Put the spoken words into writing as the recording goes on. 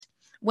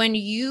when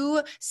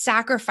you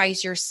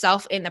sacrifice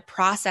yourself in the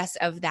process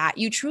of that,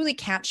 you truly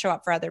can't show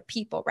up for other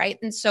people, right?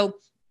 And so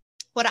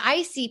what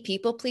I see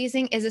people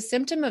pleasing is a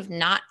symptom of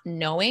not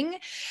knowing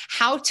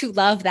how to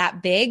love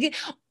that big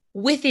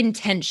with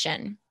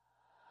intention.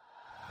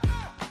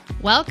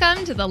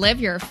 Welcome to the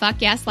Live Your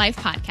Fuck Yes Life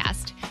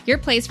podcast, your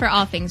place for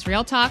all things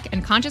real talk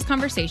and conscious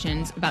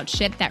conversations about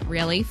shit that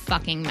really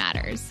fucking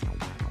matters.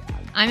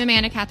 I'm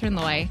Amanda Catherine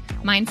Loy,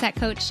 mindset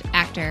coach,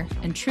 actor,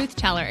 and truth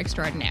teller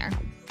extraordinaire.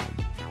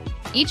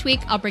 Each week,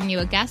 I'll bring you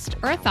a guest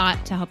or a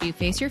thought to help you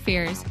face your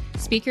fears,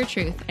 speak your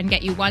truth, and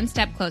get you one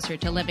step closer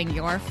to living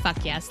your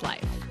fuck yes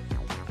life.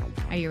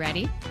 Are you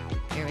ready?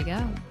 Here we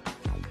go.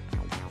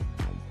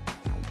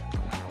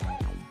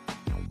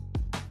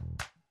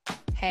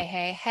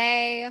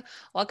 Hey.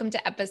 Welcome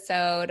to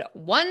episode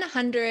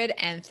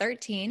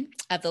 113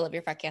 of the Live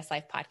Your Fuck Yes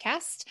Life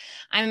podcast.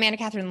 I'm Amanda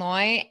Catherine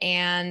Loy,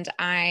 and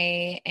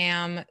I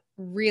am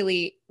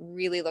really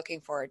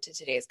looking forward to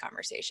today's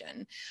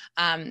conversation.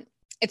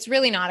 It's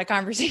really not a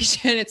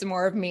conversation. It's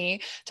more of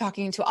me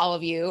talking to all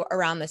of you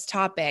around this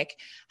topic.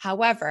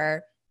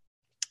 However,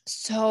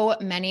 so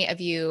many of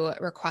you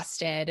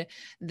requested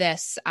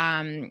this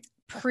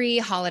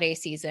pre-holiday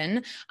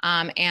season.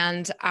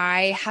 And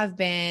I have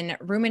been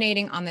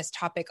ruminating on this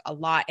topic a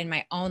lot in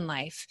my own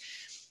life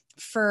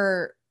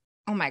for,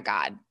 oh my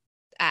God,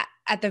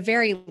 at the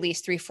very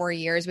least 3-4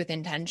 years with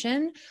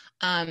intention.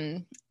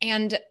 And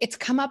it's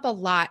come up a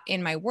lot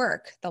in my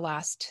work the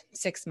last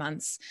 6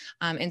 months,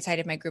 inside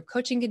of my group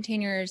coaching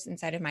containers,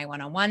 inside of my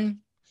one-on-one,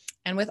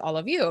 and with all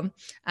of you,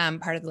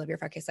 part of the Live Your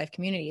Fuck Yes Life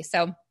community.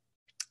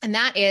 And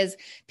that is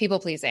people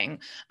pleasing.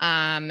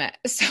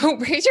 So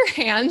raise your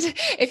hand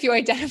if you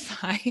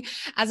identify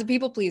as a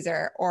people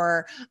pleaser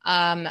or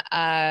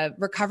a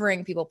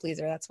recovering people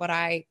pleaser. That's what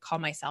I call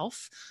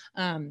myself.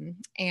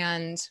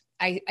 And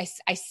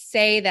I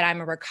say that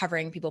I'm a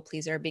recovering people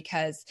pleaser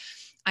because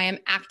I am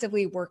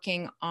actively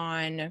working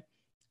on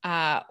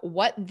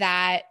what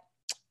that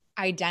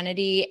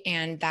identity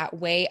and that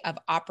way of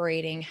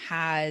operating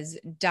has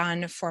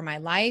done for my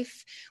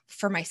life,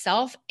 for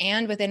myself,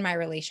 and within my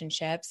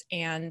relationships.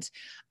 And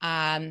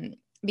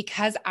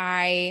because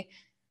I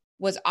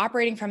was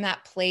operating from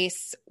that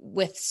place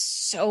with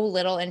so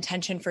little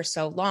intention for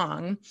so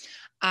long,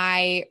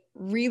 I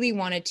really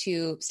wanted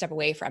to step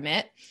away from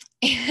it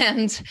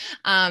and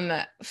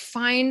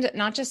find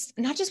not just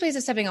ways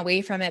of stepping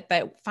away from it,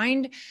 but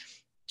find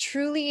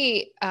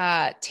truly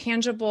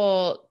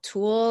tangible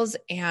tools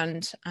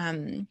and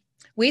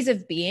ways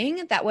of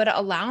being that would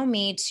allow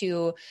me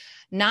to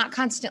not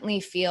constantly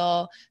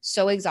feel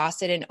so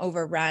exhausted and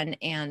overrun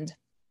and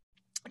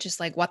just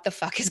like, what the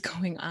fuck is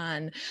going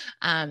on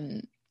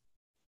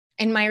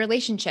in my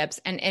relationships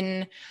and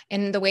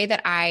in the way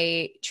that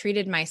I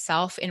treated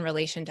myself in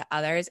relation to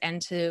others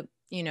and to,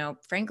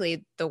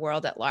 frankly, the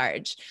world at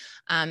large.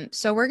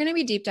 So we're going to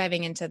be deep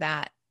diving into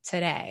that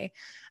today.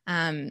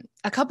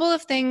 A couple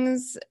of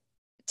things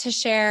to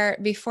share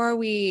before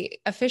we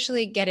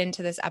officially get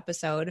into this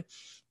episode.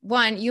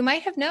 One, you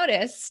might have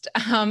noticed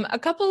a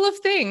couple of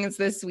things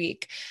this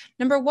week.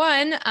 Number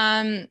one,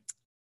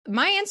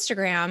 my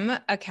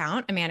Instagram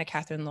account, Amanda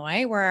Catherine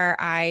Loy, where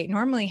I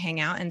normally hang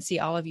out and see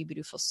all of you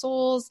beautiful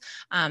souls,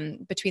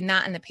 between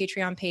that and the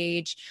Patreon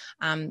page,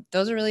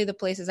 those are really the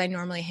places I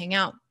normally hang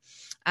out.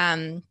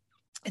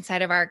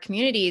 Inside of our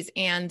communities.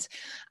 And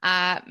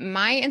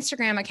my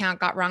Instagram account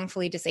got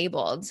wrongfully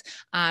disabled.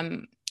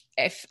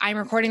 If I'm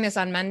recording this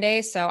on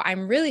Monday, so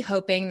I'm really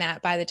hoping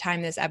that by the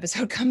time this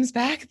episode comes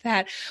back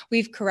that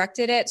we've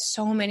corrected it.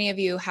 So many of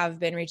you have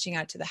been reaching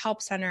out to the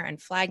help center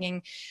and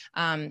flagging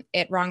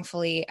it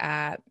wrongfully.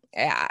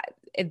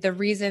 The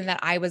reason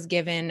that I was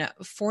given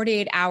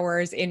 48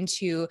 hours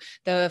into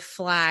the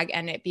flag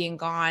and it being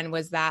gone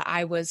was that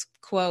I was,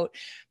 quote,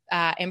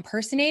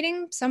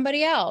 impersonating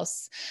somebody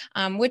else,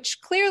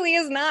 which clearly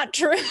is not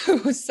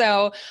true.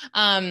 So,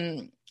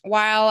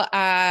 while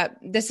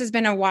this has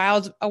been a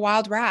wild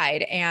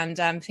ride, and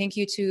thank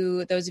you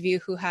to those of you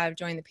who have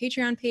joined the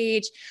Patreon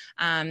page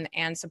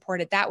and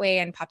supported that way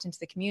and popped into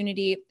the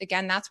community.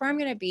 Again, that's where I'm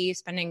going to be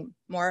spending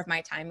more of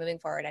my time moving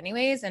forward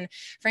anyways. And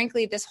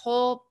frankly, this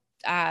whole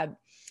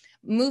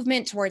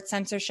movement towards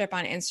censorship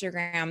on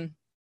Instagram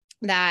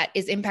that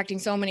is impacting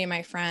so many of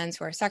my friends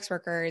who are sex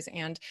workers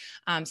and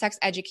sex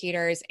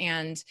educators,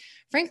 and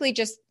frankly,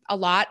 just a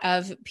lot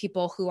of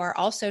people who are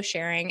also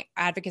sharing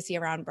advocacy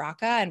around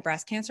BRCA and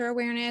breast cancer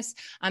awareness,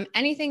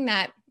 anything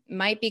that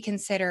might be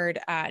considered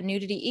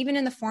nudity, even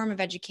in the form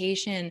of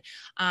education,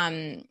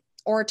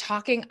 or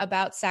talking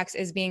about sex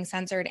is being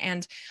censored.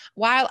 And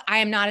while I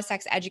am not a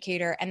sex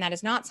educator, and that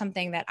is not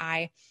something that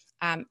I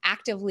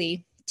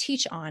actively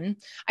teach on,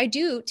 I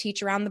do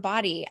teach around the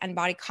body and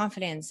body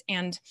confidence,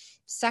 and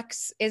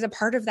sex is a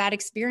part of that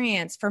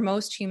experience for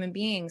most human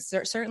beings,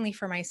 certainly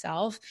for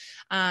myself,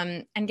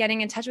 and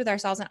getting in touch with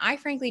ourselves. And I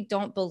frankly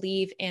don't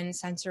believe in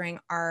censoring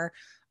our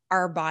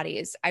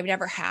bodies. I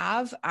never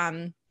have.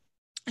 And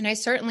I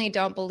certainly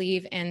don't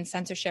believe in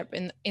censorship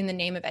in the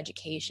name of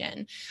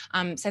education,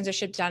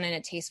 censorship done in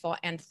a tasteful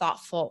and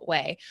thoughtful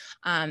way.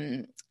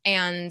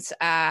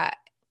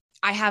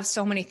 I have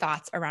so many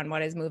thoughts around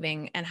what is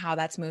moving and how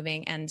that's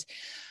moving. And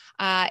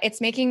it's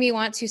making me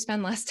want to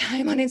spend less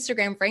time on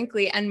Instagram,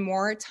 frankly, and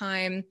more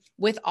time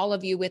with all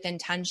of you with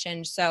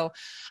intention. So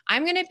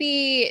I'm going to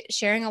be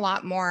sharing a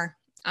lot more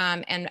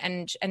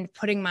and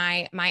putting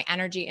my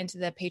energy into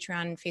the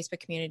Patreon Facebook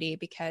community,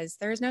 because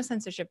there is no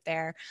censorship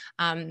there.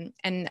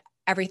 And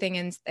everything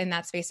in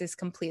that space is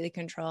completely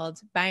controlled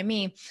by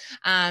me,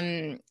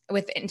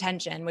 with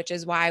intention, which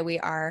is why we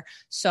are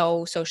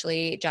so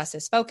socially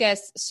justice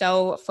focused,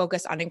 so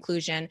focused on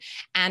inclusion,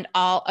 and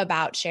all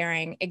about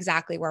sharing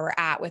exactly where we're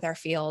at with our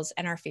feels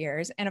and our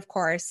fears. And of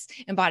course,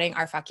 embodying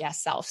our fuck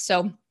yes self.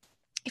 So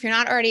if you're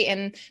not already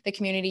in the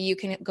community, you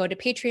can go to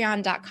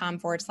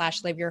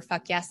patreon.com/live your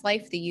fuck yes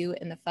life. The you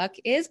in the fuck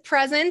is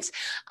present.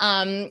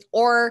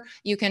 Or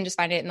you can just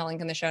find it in the link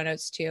in the show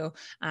notes too.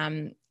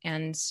 And,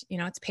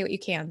 it's pay what you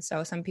can.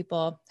 So some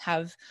people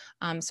have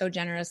so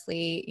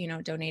generously,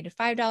 donated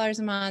 $5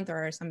 a month,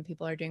 or some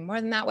people are doing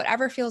more than that,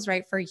 whatever feels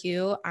right for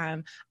you.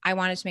 I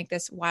wanted to make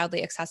this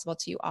wildly accessible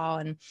to you all.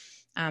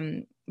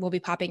 And we'll be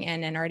popping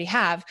in, and already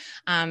have,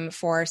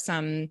 for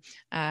some,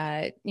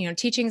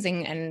 teachings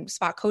and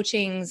spot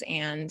coachings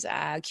and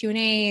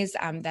Q&As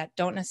that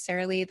don't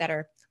necessarily, that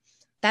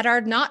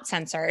are not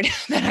censored,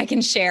 that I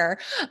can share,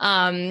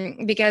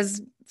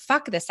 because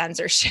fuck the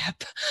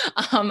censorship.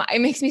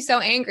 It makes me so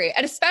angry,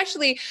 and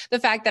especially the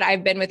fact that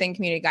I've been within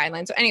community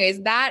guidelines. So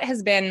anyways, that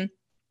has been,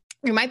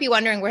 you might be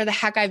wondering where the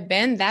heck I've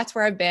been. That's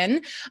where I've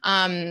been.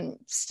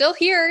 Still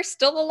here,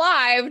 still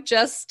alive.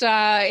 Just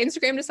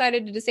Instagram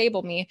decided to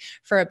disable me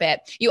for a bit.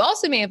 You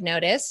also may have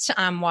noticed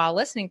while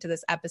listening to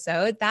this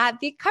episode that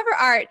the cover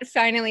art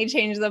finally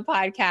changed the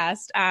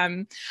podcast.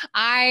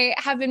 I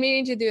have been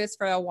meaning to do this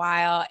for a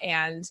while,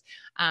 and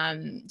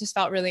just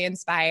felt really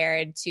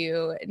inspired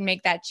to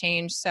make that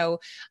change. So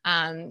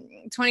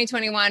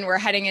 2021, we're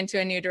heading into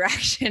a new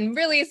direction,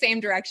 really same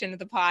direction of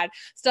the pod,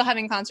 still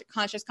having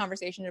conscious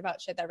conversations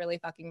about shit that really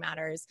fucking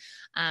matters.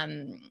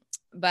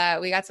 But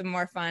we got some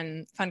more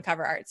fun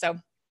cover art. So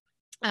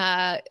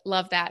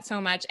love that so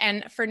much.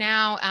 And for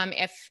now,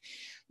 if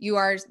you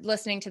are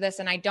listening to this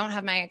and I don't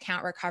have my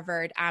account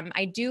recovered,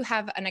 I do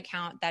have an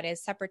account that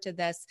is separate to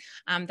this,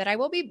 that I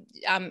will be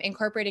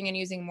incorporating and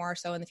using more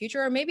so in the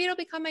future, or maybe it'll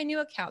become my new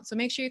account. So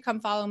make sure you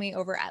come follow me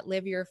over at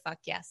Live Your Fuck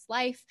Yes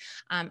Life.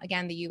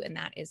 Again, the you in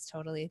that is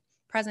totally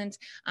present.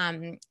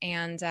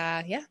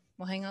 Yeah,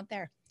 we'll hang out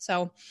there.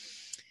 So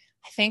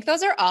I think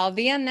those are all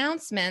the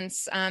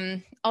announcements.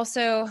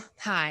 Also,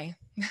 hi,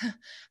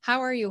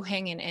 how are you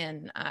hanging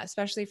in?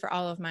 Especially for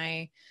all of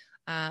my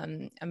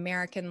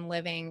American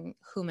living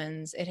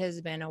humans. It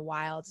has been a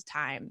wild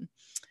time.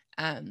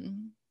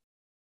 And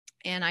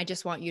I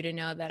just want you to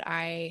know that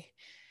I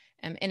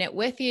am in it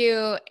with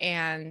you,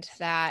 and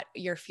that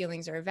your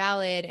feelings are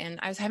valid. And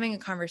I was having a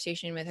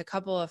conversation with a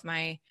couple of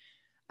my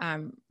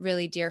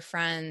really dear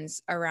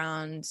friends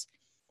around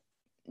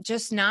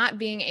just not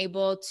being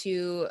able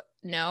to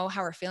know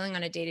how we're feeling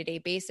on a day-to-day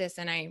basis.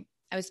 And I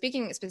was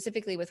speaking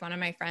specifically with one of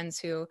my friends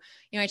who,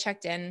 I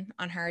checked in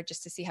on her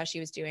just to see how she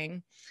was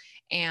doing.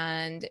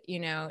 And,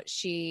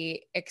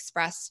 she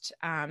expressed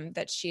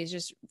that she's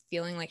just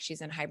feeling like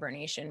she's in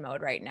hibernation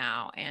mode right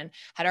now, and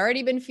had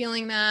already been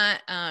feeling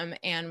that,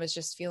 and was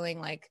just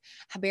feeling like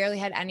I barely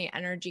had any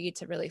energy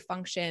to really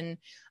function.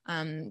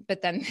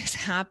 But then this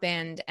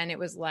happened, and it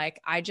was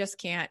like, I just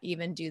can't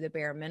even do the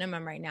bare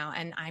minimum right now.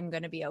 And I'm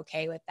going to be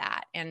okay with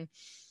that. And,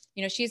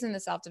 she's in the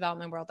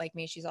self-development world like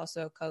me. She's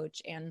also a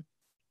coach, and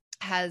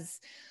has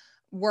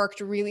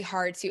worked really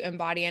hard to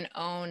embody and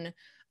own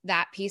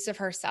that piece of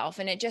herself.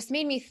 And it just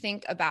made me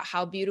think about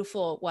how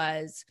beautiful it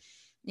was,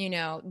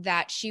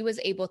 that she was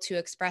able to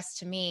express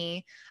to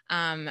me,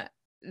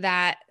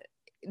 that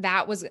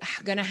was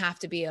going to have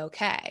to be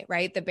okay,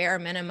 right? The bare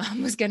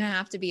minimum was going to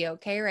have to be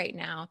okay right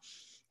now.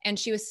 And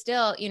she was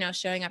still,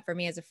 showing up for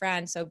me as a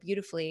friend so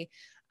beautifully,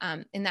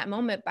 in that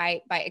moment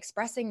by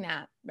expressing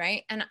that.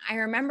 Right. And I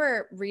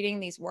remember reading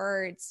these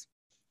words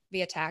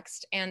via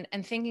text and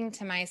thinking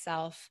to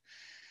myself,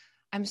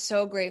 I'm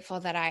so grateful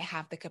that I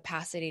have the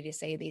capacity to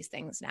say these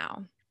things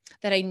now,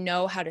 that I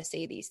know how to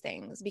say these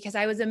things, because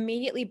I was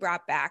immediately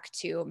brought back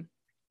to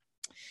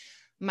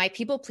my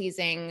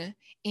people-pleasing,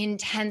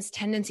 intense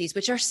tendencies,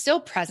 which are still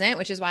present,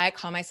 which is why I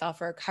call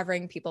myself a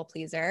recovering people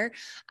pleaser.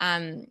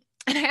 And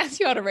I asked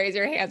you all to raise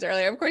your hands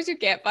earlier. Of course, you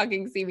can't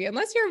fucking see me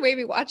unless you're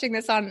maybe watching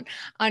this on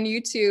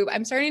YouTube.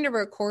 I'm starting to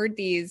record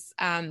these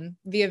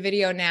via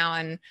video now,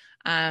 and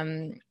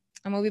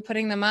we'll be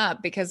putting them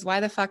up, because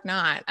why the fuck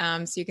not?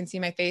 So you can see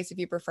my face if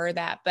you prefer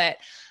that. But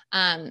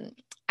I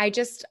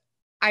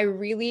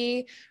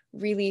really,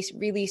 really,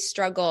 really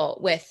struggle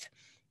with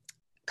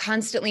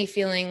constantly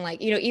feeling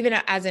like, even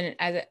as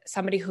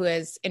somebody who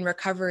is in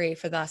recovery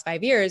for the last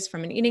 5 years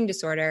from an eating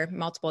disorder,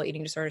 multiple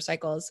eating disorder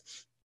cycles.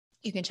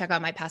 You can check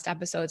out my past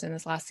episodes in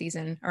this last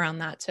season around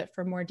that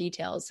for more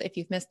details if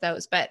you've missed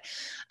those. But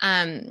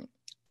I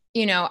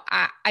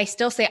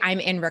still say I'm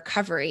in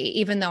recovery,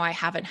 even though I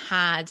haven't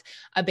had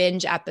a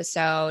binge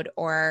episode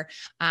or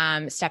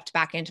stepped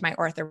back into my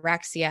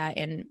orthorexia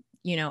in,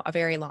 a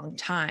very long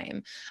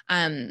time.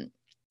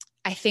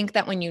 I think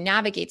that when you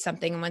navigate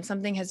something and when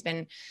something has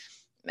been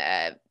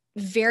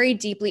very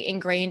deeply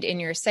ingrained in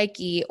your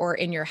psyche or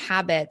in your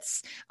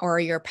habits or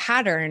your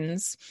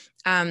patterns,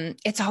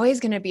 it's always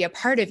going to be a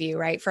part of you,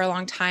 right? For a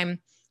long time,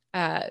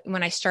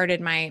 when I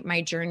started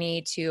my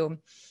journey to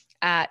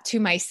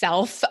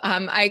myself,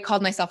 I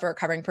called myself a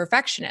recovering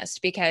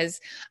perfectionist because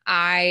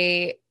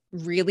I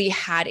really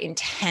had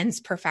intense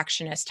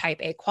perfectionist type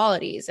A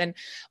qualities. And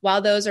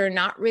while those are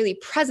not really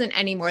present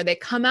anymore, they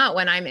come out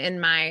when I'm in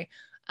my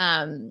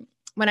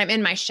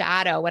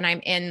shadow, when I'm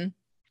in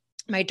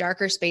my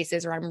darker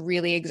spaces, or I'm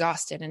really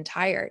exhausted and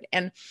tired.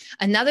 And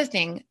another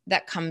thing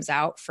that comes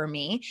out for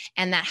me,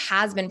 and that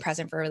has been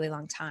present for a really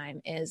long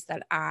time, is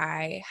that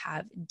I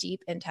have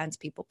deep, intense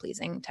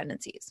people-pleasing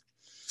tendencies.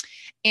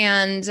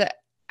 And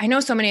I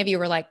know so many of you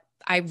were like,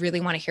 I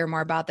really want to hear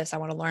more about this. I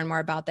want to learn more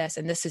about this.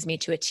 And this is me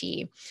to a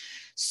T.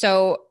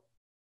 So,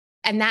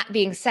 and that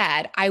being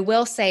said, I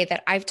will say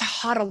that I've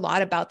taught a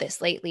lot about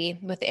this lately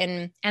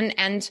within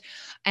and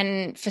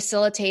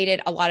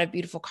facilitated a lot of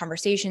beautiful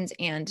conversations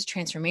and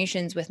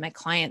transformations with my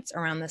clients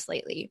around this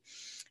lately.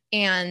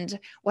 And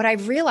what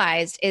I've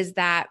realized is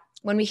that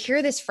when we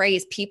hear this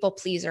phrase, people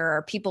pleaser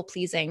or people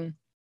pleasing,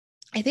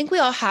 I think we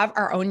all have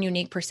our own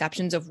unique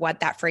perceptions of what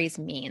that phrase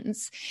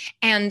means.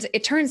 And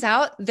it turns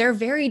out they're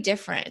very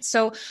different.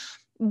 So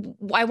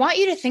I want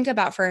you to think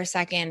about for a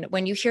second,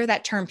 when you hear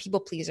that term people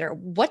pleaser,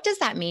 what does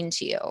that mean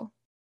to you?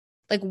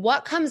 Like,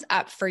 what comes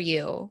up for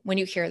you when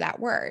you hear that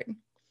word?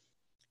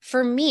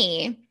 For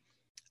me,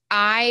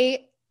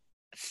 I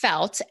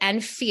felt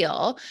and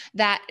feel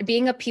that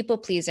being a people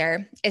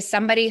pleaser is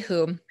somebody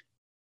who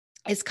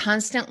is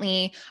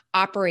constantly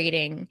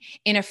operating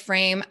in a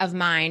frame of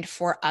mind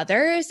for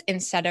others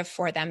instead of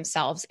for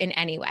themselves in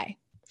any way.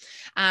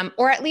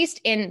 Or at least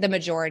in the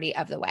majority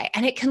of the way.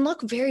 And it can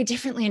look very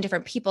differently in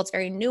different people. It's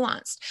very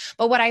nuanced.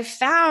 But what I've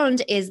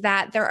found is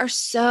that there are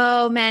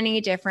so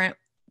many different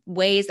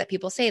ways that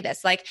people say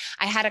this. Like,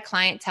 I had a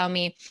client tell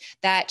me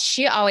that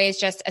she always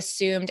just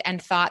assumed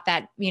and thought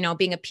that,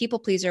 being a people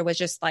pleaser was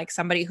just like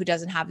somebody who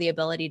doesn't have the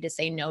ability to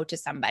say no to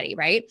somebody,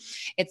 right?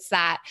 It's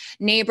that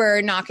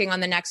neighbor knocking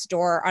on the next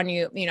door on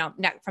you,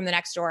 from the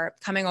next door,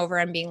 coming over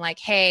and being like,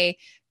 hey,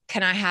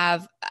 can I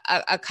have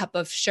a cup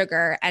of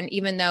sugar? And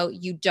even though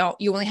you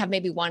only have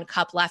maybe one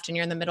cup left and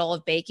you're in the middle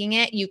of baking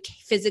it, you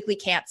physically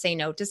can't say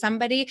no to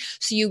somebody.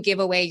 So you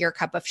give away your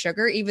cup of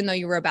sugar, even though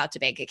you were about to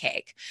bake a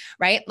cake,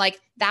 right? Like,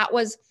 that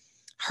was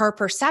her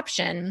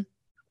perception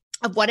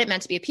of what it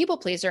meant to be a people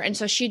pleaser. And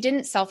so she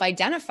didn't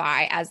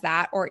self-identify as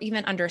that, or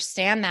even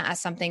understand that as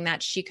something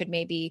that she could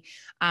maybe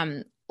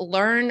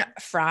learn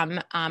from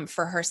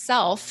for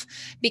herself,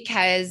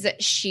 because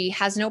she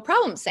has no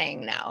problem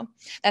saying no.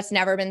 That's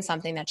never been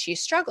something that she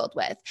struggled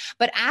with.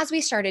 But as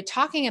we started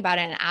talking about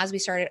it, and as we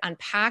started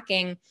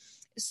unpacking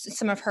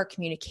some of her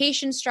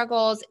communication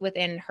struggles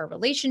within her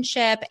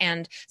relationship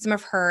and some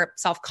of her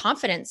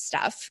self-confidence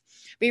stuff,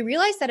 we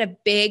realized that a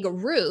big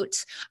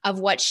root of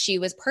what she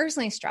was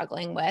personally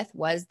struggling with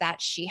was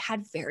that she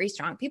had very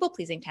strong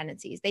people-pleasing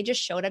tendencies. They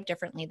just showed up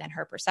differently than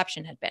her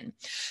perception had been.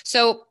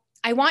 So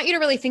I want you to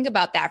really think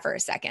about that for a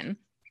second.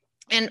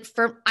 And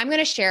I'm going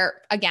to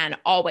share, again,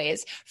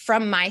 always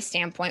from my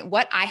standpoint,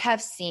 what I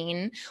have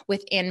seen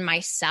within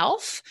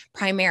myself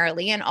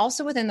primarily, and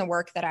also within the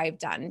work that I've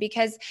done,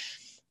 because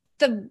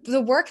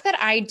the work that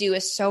I do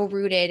is so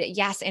rooted,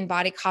 yes, in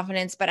body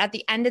confidence, but at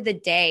the end of the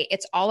day,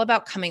 it's all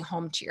about coming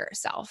home to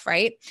yourself,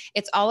 right?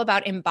 It's all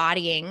about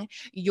embodying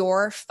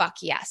your fuck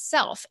yes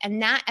self.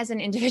 And that as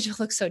an individual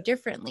looks so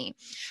differently.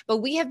 But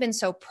we have been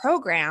so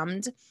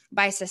programmed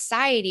by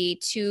society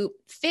to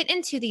fit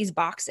into these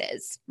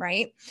boxes,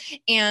 right?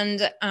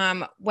 And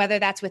whether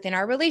that's within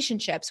our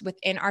relationships,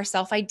 within our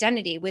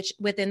self-identity, which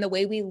within the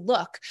way we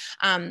look,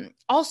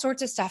 all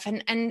sorts of stuff.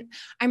 And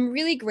I'm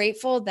really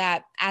grateful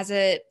that as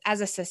a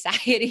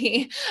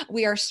society,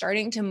 we are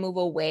starting to move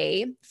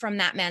away from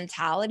that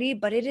mentality,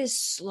 but it is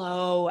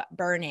slow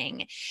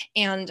burning.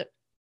 And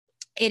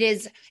it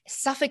is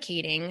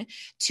suffocating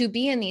to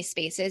be in these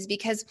spaces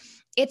because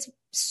it's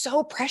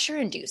so pressure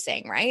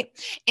inducing, right?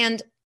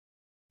 And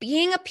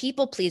being a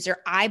people pleaser,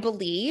 I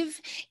believe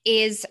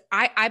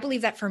I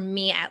believe that for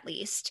me, at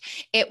least,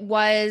 it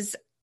was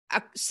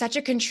such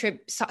a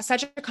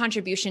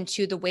contribution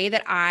to the way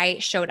that I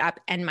showed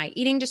up in my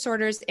eating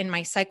disorders, in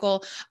my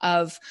cycle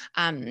of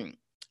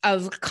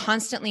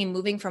constantly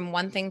moving from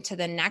one thing to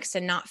the next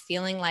and not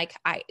feeling like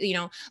I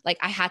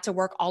had to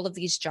work all of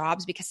these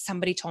jobs because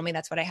somebody told me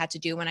that's what I had to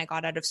do when I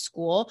got out of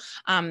school,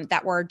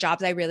 that were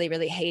jobs I really,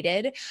 really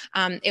hated.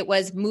 It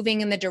was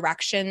moving in the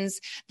directions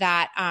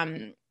that,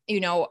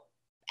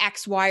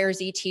 X, Y, or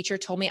Z teacher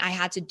told me I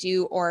had to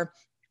do, or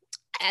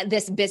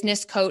this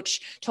business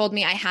coach told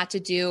me I had to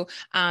do,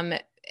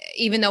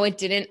 even though it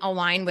didn't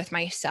align with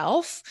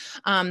myself.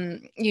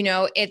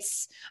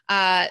 It's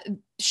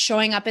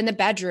showing up in the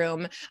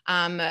bedroom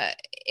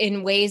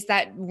in ways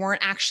that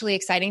weren't actually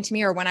exciting to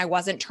me, or when I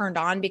wasn't turned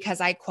on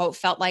because I, quote,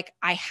 felt like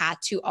I had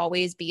to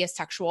always be a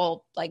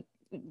sexual,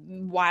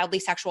 wildly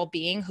sexual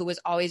being who was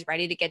always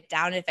ready to get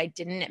down. If I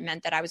didn't, it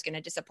meant that I was going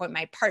to disappoint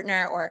my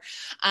partner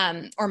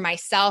or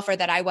myself, or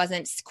that I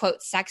wasn't,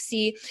 quote,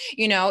 sexy.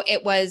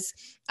 It was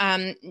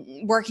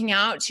working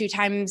out 2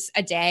 times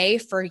a day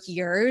for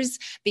years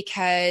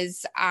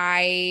because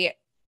I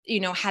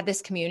had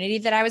this community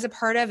that I was a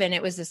part of, and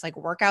it was this like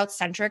workout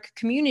centric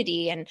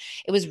community, and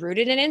it was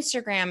rooted in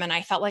Instagram. And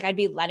I felt like I'd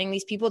be letting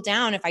these people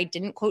down if I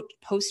didn't, quote,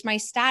 post my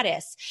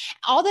status,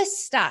 all this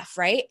stuff.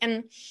 Right.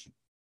 And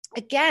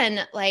again,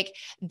 like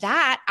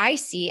that I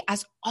see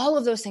as all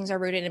of those things are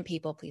rooted in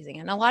people pleasing.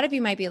 And a lot of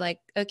you might be like,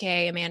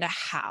 okay, Amanda,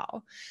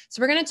 how?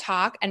 So we're going to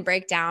talk and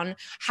break down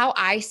how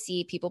I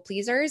see people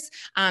pleasers,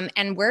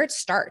 and where it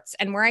starts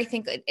and where I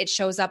think it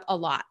shows up a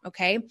lot.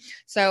 Okay.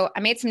 So I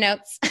made some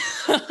notes.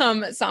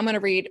 So I'm going to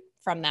read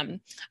from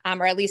them,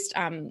 or at least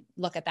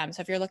look at them.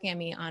 So if you're looking at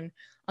me on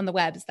the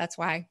webs, that's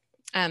why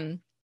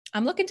I'm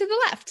looking to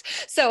the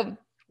left. So,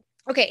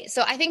 okay.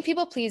 So I think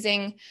people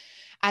pleasing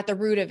at the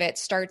root of it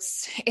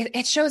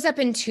shows up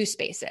in 2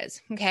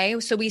 spaces. Okay.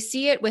 So we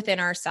see it within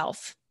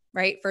ourself,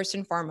 right? First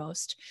and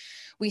foremost,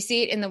 we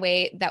see it in the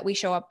way that we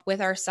show up with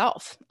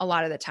ourself a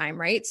lot of the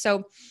time, right?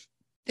 So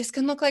this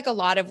can look like a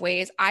lot of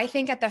ways. I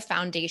think at the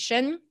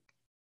foundation,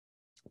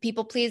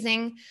 people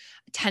pleasing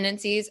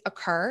tendencies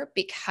occur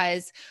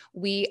because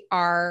we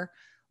are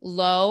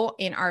low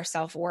in our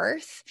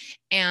self-worth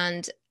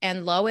and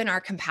low in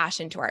our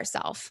compassion to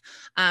ourselves.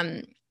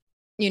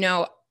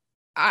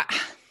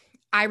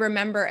 I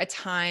remember a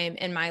time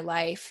in my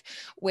life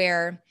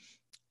where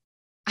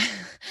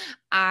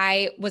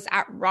I was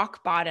at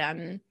rock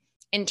bottom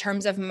in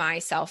terms of my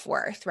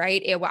self-worth,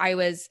 right? I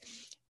was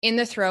in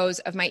the throes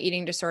of my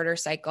eating disorder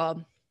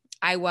cycle.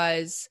 I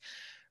was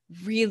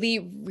really,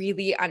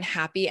 really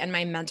unhappy, and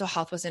my mental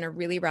health was in a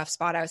really rough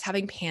spot. I was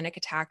having panic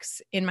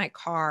attacks in my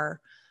car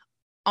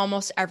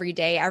almost every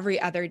day, every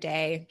other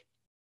day.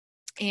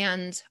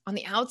 And on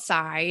the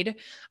outside,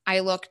 I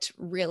looked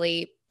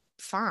really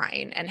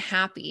fine and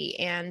happy.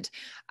 And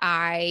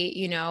I,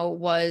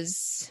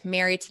 was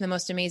married to the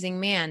most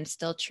amazing man,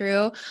 still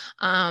true.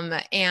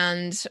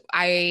 And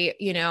I,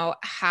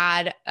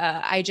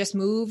 I just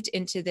moved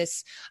into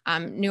this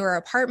newer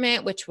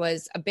apartment, which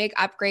was a big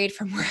upgrade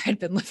from where I'd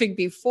been living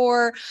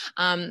before.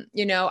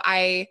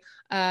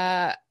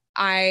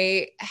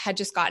 I had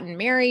just gotten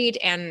married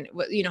and,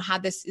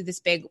 had this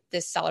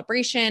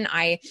celebration.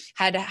 I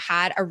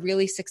had a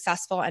really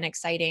successful and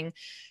exciting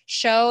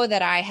show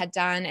that I had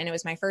done. And it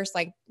was my first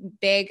like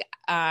big,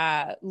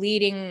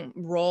 leading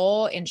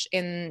role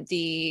in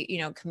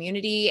the,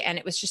 community. And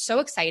it was just so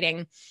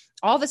exciting,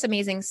 all this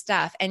amazing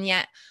stuff. And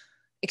yet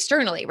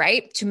externally,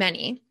 right, to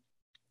many.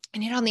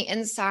 And yet on the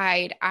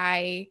inside,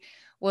 I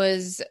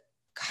was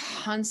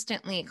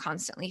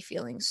constantly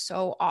feeling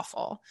so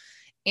awful.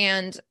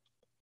 And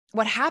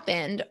what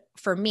happened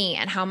for me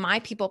and how my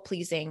people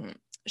pleasing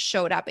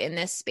showed up in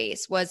this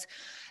space was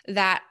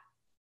that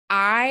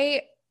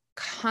I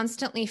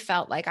constantly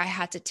felt like I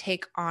had to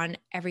take on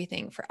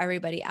everything for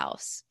everybody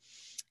else.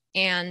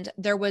 And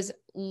there was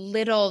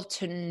little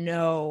to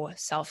no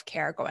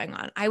self-care going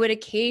on. I would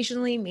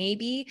occasionally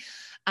maybe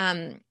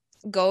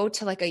go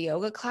to like a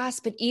yoga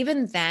class, but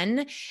even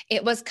then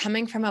it was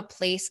coming from a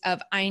place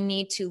of I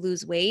need to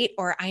lose weight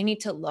or I need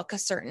to look a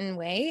certain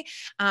way.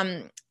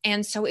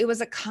 And so it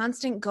was a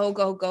constant go,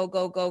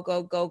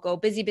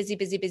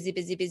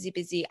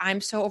 busy.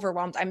 I'm so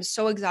overwhelmed. I'm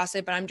so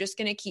exhausted, but I'm just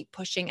going to keep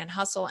pushing and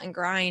hustle and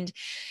grind.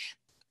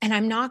 And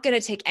I'm not going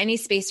to take any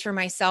space for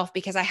myself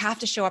because I have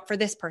to show up for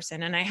this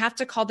person and I have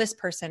to call this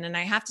person and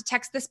I have to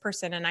text this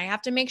person and I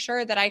have to make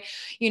sure that I,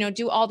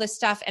 do all this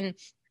stuff. And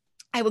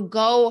I would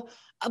go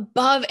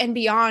above and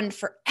beyond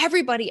for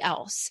everybody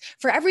else,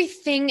 for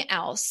everything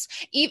else,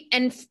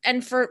 and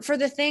for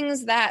the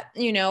things that,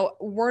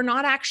 were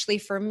not actually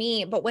for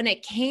me. But when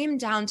it came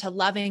down to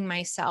loving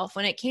myself,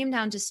 when it came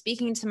down to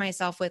speaking to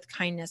myself with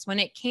kindness, when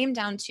it came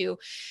down to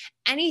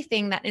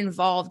anything that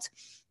involved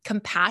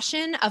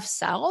compassion of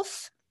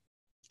self,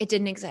 it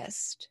didn't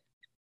exist.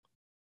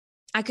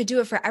 I could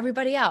do it for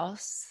everybody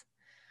else,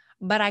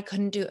 but I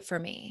couldn't do it for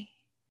me.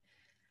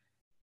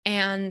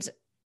 And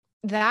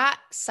that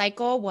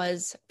cycle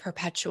was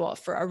perpetual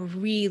for a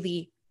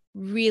really,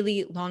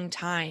 really long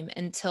time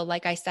until,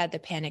 like I said, the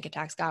panic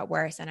attacks got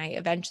worse. And I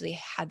eventually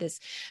had this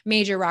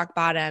major rock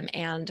bottom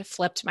and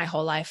flipped my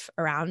whole life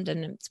around.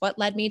 And it's what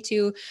led me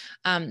to,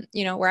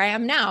 where I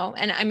am now.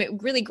 And I'm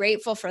really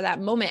grateful for that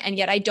moment. And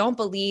yet I don't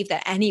believe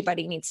that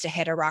anybody needs to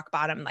hit a rock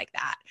bottom like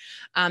that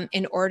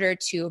in order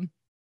to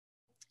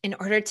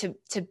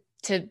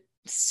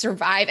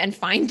survive and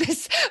find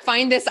this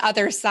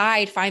other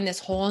side, find this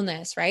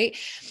wholeness, right?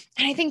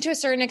 And I think to a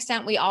certain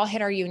extent, we all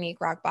hit our unique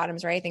rock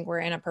bottoms, right? I think we're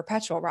in a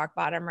perpetual rock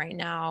bottom right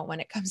now when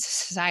it comes to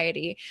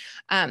society.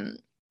 But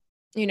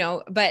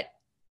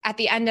at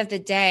the end of the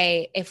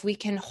day, if we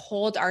can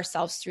hold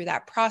ourselves through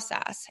that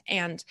process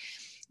and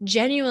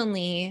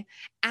genuinely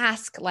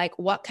ask, like,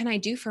 what can I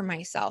do for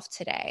myself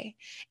today?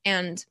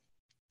 And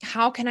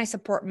how can I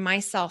support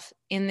myself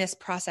in this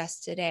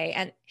process today?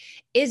 And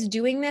is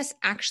doing this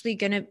actually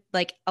going to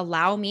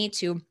allow me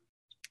to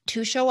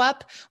to show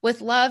up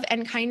with love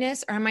and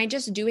kindness? Or am I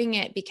just doing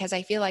it because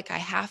I feel like I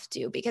have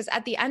to? Because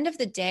at the end of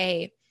the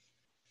day,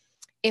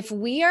 if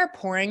we are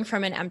pouring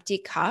from an empty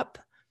cup,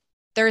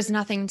 there's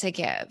nothing to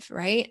give,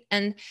 right?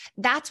 And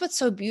that's what's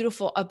so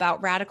beautiful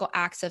about radical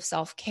acts of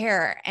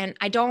self-care. And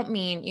I don't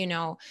mean,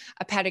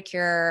 a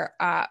pedicure,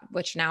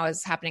 which now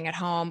is happening at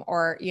home,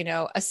 or,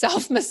 a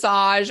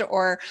self-massage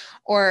or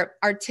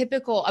our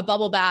typical, a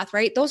bubble bath,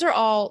 right? Those are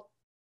all,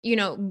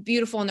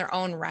 beautiful in their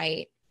own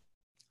right.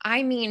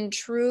 I mean,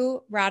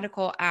 true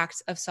radical acts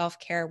of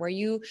self-care where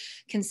you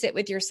can sit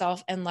with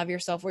yourself and love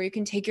yourself, where you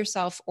can take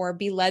yourself or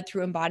be led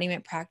through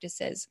embodiment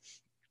practices.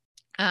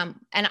 And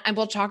I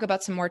will talk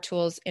about some more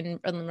tools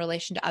in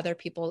relation to other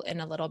people in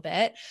a little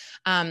bit.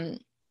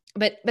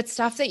 But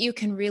stuff that you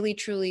can really,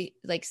 truly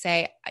like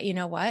say, you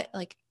know what,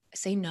 like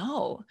say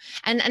no.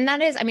 And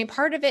that is, I mean,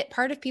 part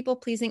of people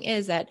pleasing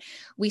is that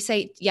we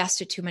say yes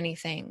to too many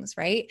things,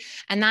 right?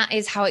 And that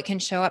is how it can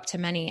show up to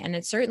many. And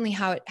it's certainly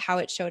how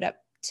it showed up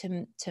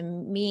to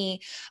me.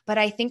 But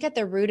I think at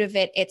the root of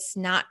it, it's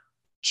not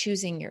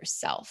choosing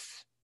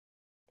yourself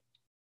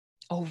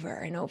over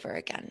and over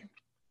again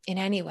in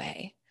any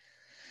way.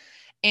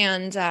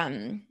 And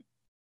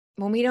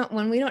when we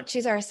don't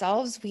choose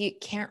ourselves, we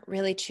can't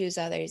really choose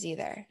others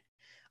either,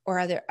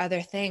 or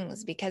other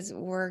things, because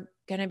we're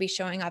going to be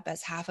showing up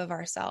as half of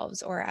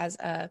ourselves, or as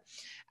a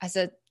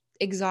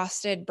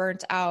exhausted,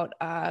 burnt out,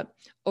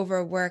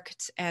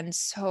 overworked, and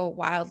so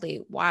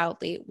wildly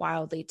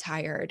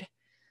tired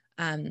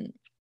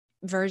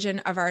version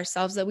of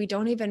ourselves that we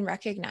don't even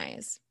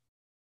recognize.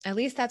 At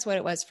least that's what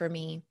it was for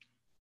me.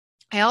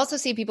 I also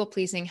see people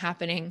pleasing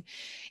happening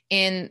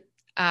in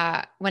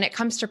when it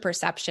comes to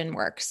perception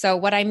work. So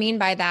what I mean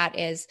by that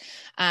is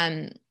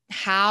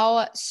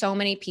how so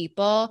many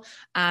people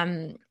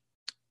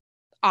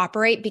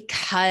operate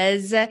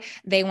because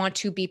they want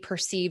to be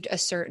perceived a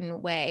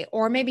certain way,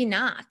 or maybe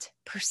not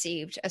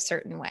perceived a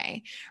certain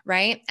way,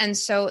 right? And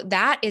so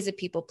that is a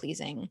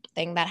people-pleasing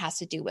thing that has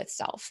to do with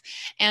self.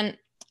 And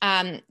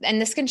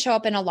this can show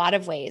up in a lot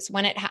of ways.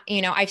 When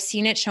I've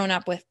seen it shown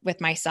up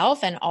with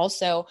myself, and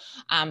also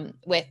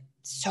with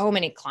so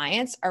many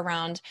clients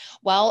around,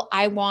 well,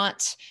 I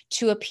want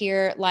to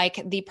appear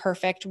like the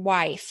perfect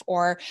wife,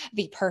 or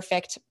the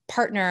perfect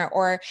partner,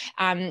 or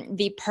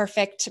the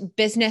perfect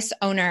business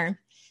owner,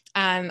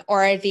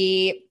 or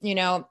the,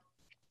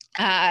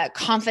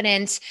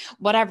 confident,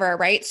 whatever.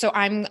 Right. So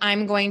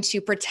I'm going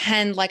to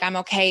pretend like I'm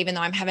okay, even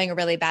though I'm having a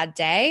really bad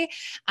day,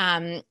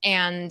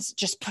 and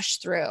just push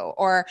through.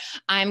 Or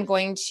I'm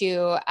going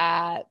to,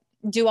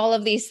 do all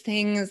of these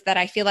things that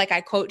I feel like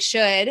I quote should,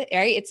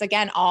 right? It's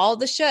again, all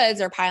the shoulds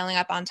are piling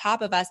up on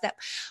top of us that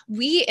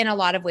we in a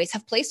lot of ways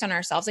have placed on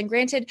ourselves. And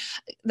granted,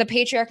 the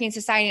patriarchy in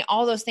society,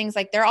 all those things,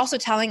 like they're also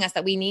telling us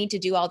that we need to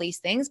do all these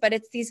things, but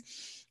it's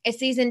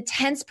these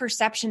intense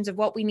perceptions of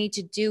what we need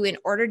to do in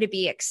order to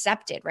be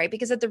accepted, right?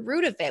 Because at the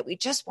root of it, we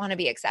just want to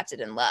be accepted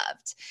and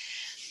loved.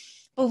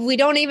 But we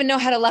don't even know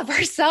how to love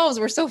ourselves.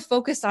 We're so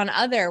focused on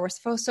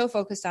we're so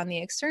focused on the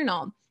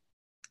external.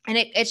 And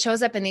it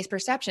shows up in these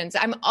perceptions.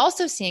 I'm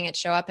also seeing it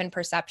show up in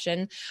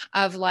perception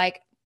of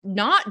like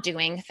not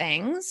doing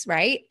things,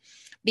 right?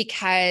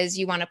 Because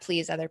you want to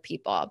please other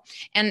people.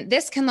 And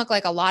this can look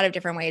like a lot of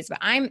different ways, but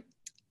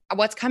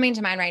what's coming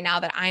to mind right now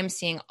that I'm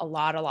seeing a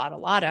lot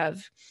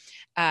of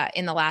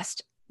in the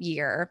last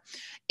year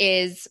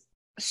is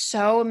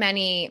so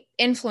many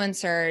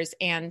influencers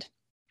and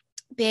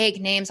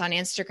big names on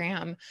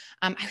Instagram.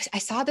 I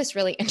saw this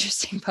really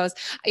interesting post.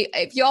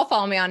 If you all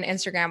follow me on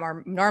Instagram,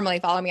 or normally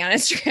follow me on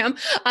Instagram,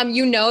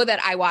 you know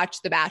that I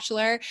watch The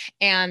Bachelor,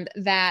 and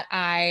that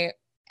I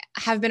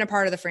have been a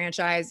part of the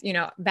franchise,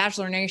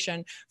 Bachelor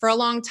Nation, for a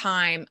long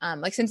time,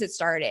 like since it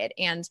started.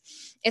 And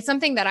it's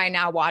something that I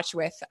now watch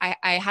with.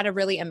 I had a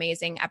really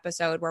amazing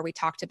episode where we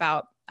talked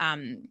about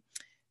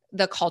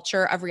the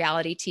culture of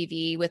reality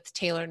TV with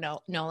Taylor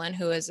Nolan,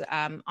 who was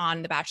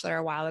on The Bachelor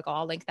a while ago.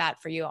 I'll link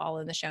that for you all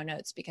in the show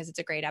notes, because it's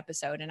a great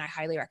episode and I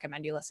highly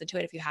recommend you listen to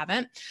it if you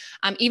haven't.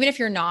 Even if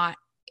you're not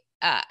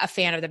a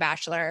fan of The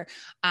Bachelor,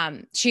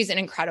 she's an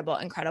incredible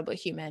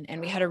human.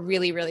 And we had a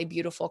really, really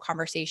beautiful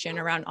conversation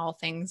around all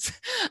things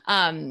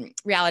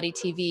reality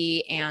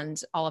TV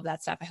and all of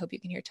that stuff. I hope you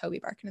can hear Toby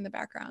barking in the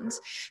background,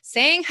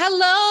 saying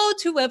hello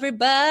to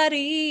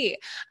everybody.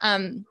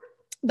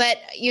 But,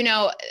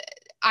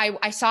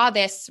 I saw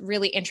this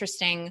really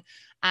interesting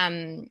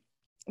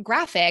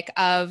graphic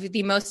of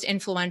the most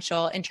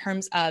influential in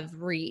terms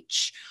of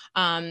reach,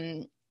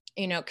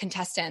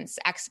 contestants,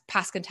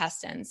 past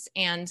contestants,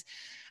 and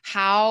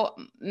how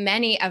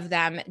many of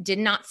them did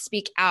not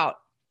speak out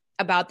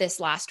about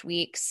this last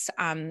week's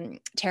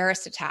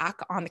terrorist attack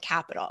on the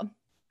Capitol.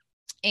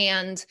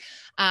 And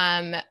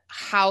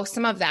how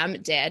some of them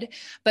did,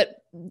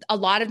 but a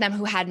lot of them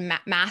who had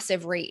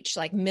massive reach,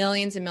 like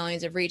millions and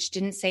millions of reach,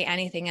 didn't say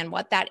anything, and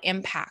what that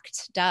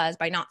impact does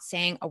by not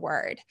saying a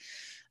word.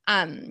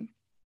 And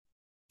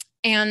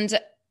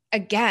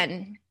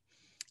again,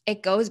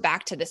 it goes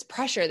back to this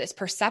pressure, this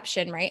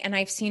perception, right? And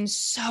I've seen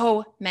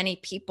so many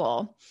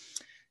people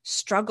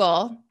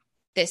struggle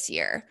this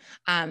year.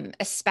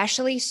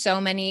 Especially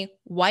so many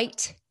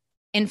white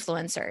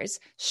influencers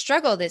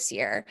struggle this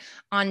year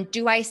on,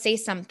 do I say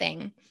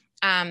something?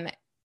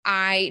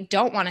 I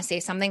don't want to say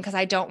something because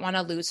I don't want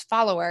to lose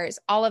followers,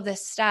 all of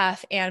this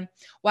stuff. And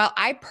while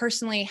I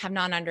personally have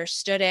not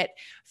understood it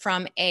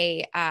from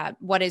a,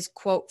 what is,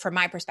 quote, from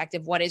my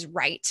perspective, what is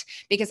right,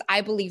 because I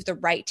believe the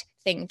right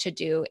thing to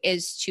do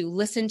is to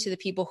listen to the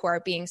people who are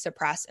being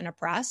suppressed and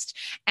oppressed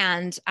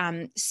and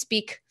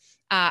speak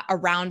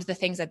around the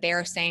things that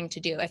they're saying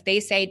to do. If they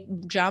say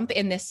jump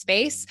in this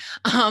space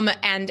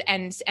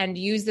and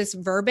use this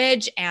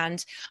verbiage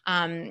and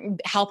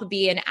help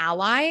be an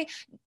ally,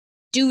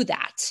 do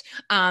that.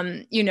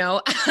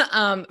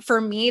 For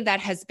me, that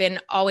has been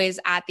always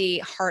at the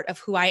heart of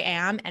who I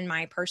am and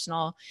my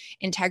personal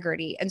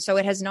integrity. And so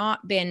it has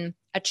not been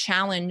a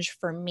challenge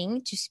for me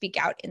to speak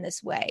out in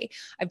this way.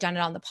 I've done it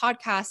on the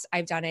podcast.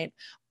 I've done it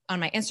on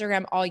my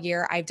Instagram all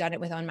year. I've done it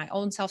within my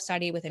own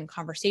self-study, within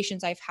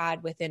conversations I've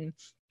had with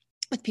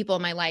people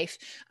in my life.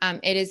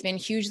 It has been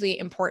hugely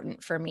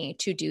important for me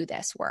to do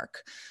this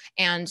work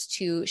and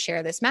to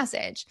share this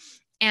message.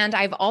 And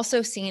I've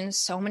also seen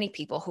so many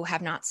people who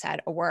have not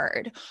said a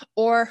word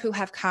or who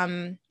have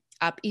come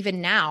up even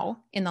now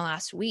in the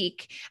last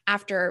week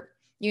after,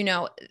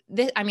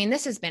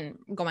 this has been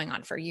going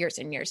on for years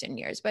and years and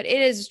years, but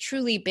it has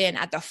truly been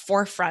at the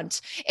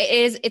forefront.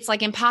 It's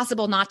like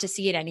impossible not to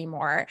see it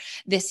anymore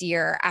this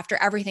year after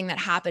everything that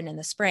happened in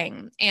the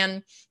spring.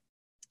 And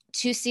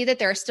to see that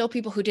there are still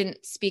people who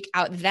didn't speak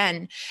out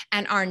then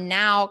and are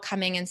now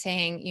coming and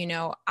saying,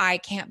 I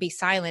can't be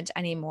silent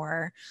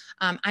anymore.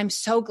 I'm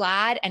so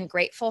glad and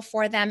grateful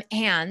for them.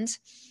 And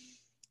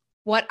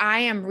what I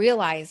am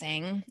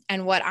realizing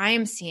and what I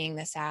am seeing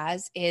this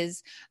as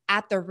is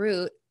at the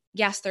root,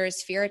 yes, there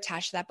is fear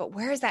attached to that, but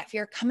where is that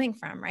fear coming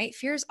from, right?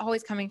 Fear is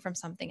always coming from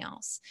something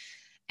else.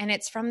 And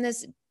it's from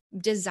this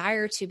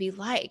desire to be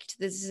liked,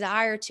 the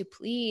desire to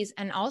please,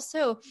 and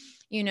also,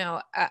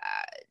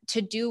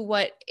 to do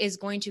what is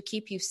going to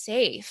keep you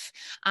safe.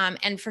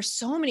 And for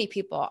so many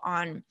people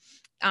online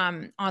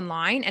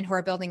and who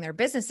are building their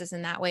businesses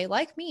in that way,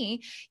 like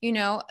me,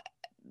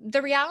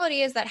 the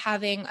reality is that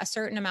having a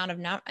certain amount of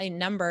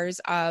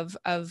numbers of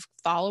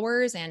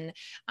followers and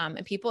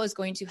people is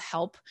going to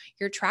help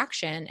your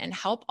traction and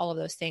help all of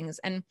those things.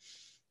 And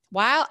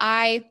while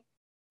I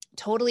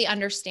totally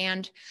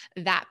understand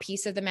that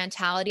piece of the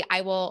mentality,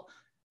 I will,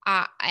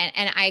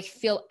 and I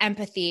feel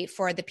empathy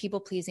for the people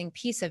pleasing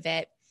piece of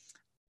it.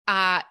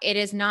 It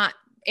is not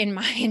in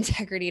my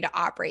integrity to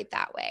operate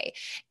that way.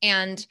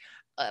 And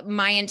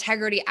my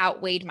integrity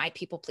outweighed my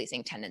people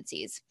pleasing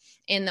tendencies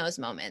in those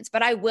moments.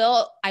 But I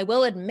will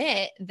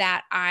admit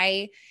that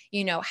I,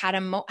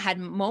 had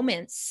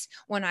moments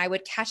when I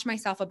would catch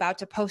myself about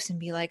to post and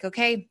be like,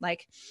 okay,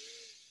 like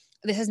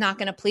this is not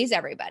going to please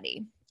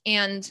everybody.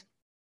 And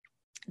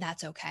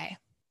that's okay.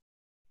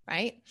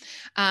 Right.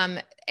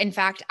 In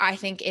fact, I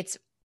think it's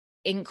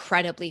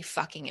incredibly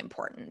fucking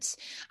important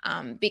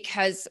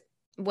because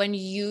when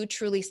you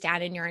truly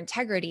stand in your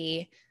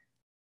integrity,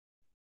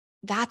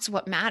 that's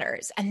what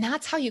matters. And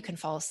that's how you can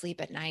fall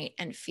asleep at night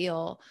and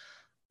feel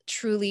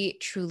truly,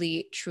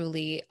 truly,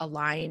 truly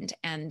aligned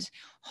and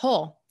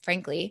whole,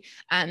 frankly.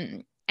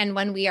 And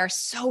when we are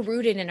so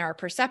rooted in our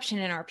perception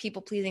and our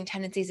people-pleasing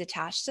tendencies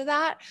attached to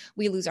that,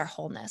 we lose our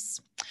wholeness.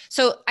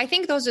 So I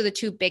think those are the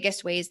two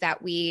biggest ways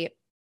that we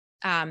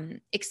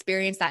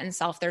experience that in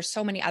self. There's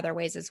so many other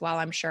ways as well.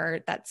 I'm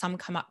sure that some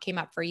came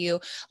up for you.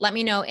 Let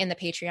me know in the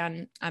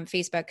Patreon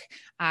Facebook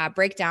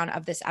breakdown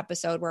of this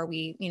episode where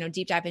we,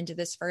 deep dive into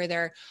this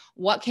further,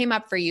 what came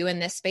up for you in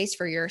this space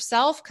for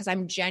yourself. Cause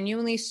I'm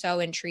genuinely so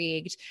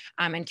intrigued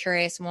and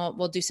curious, and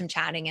we'll do some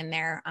chatting in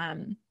there.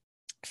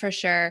 For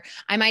sure.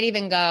 I might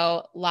even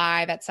go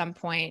live at some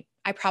point.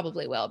 I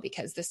probably will,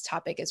 because this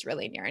topic is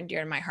really near and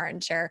dear to my heart,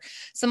 and share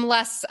some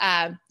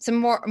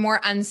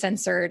more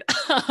uncensored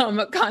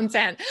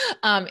content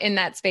in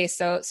that space.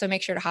 So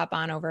make sure to hop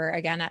on over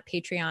again at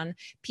Patreon,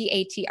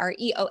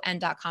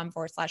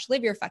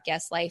 patreon.com/live your fuck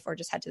yes life, or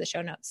just head to the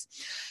show notes.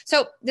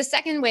 So the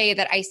second way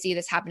that I see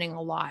this happening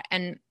a lot,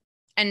 and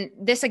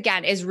this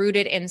again is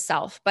rooted in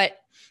self, but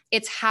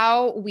it's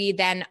how we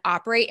then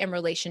operate in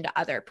relation to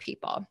other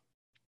people.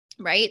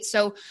 Right?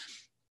 So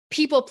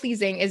people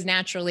pleasing is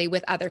naturally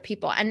with other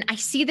people. And I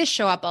see this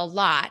show up a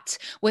lot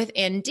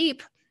within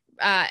deep,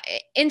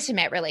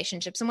 intimate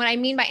relationships. And what I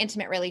mean by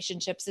intimate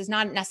relationships is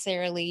not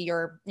necessarily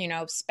your,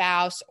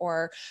 spouse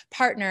or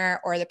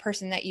partner or the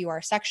person that you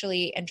are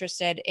sexually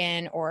interested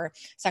in or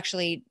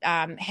sexually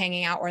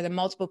hanging out, or the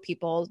multiple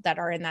people that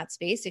are in that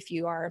space if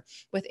you are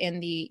within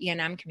the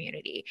E&M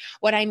community.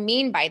 What I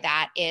mean by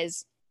that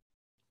is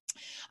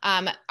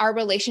our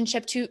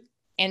relationship to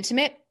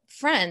intimate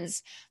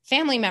friends,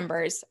 family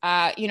members,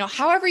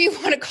 however you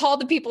want to call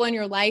the people in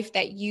your life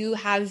that you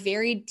have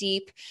very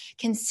deep,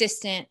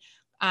 consistent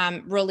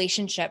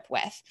relationship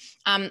with.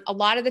 A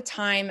lot of the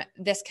time,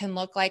 this can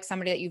look like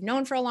somebody that you've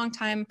known for a long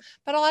time,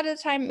 but a lot of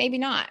the time, maybe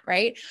not,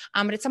 right?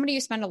 But it's somebody you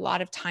spend a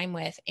lot of time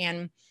with.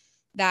 And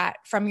that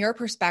from your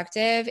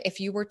perspective, if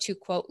you were to,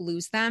 quote,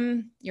 lose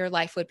them, your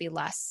life would be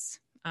less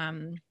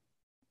then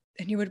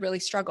you would really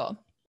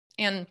struggle.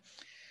 And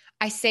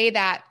I say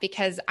that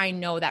because I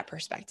know that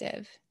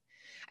perspective.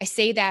 I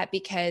say that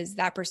because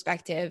that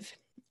perspective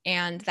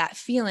and that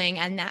feeling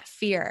and that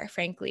fear,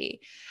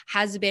 frankly,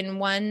 has been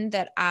one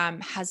that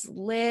has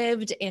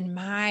lived in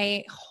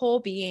my whole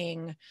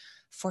being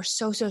for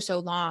so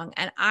long.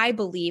 And I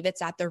believe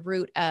it's at the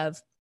root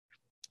of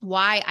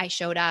why I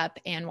showed up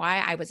and why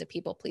I was a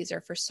people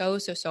pleaser for so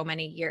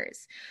many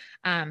years.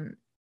 And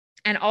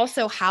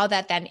also how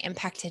that then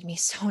impacted me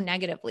so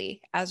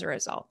negatively as a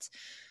result.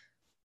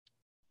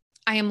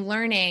 I am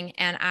learning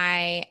and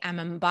I am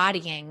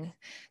embodying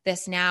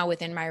this now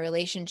within my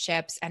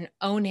relationships and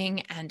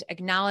owning and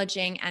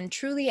acknowledging and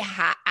truly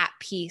at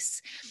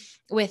peace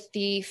with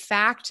the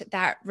fact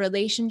that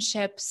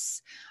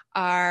relationships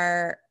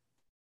are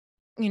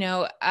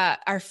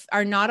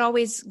not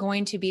always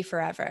going to be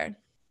forever.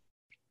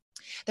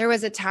 There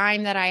was a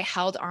time that I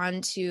held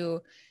on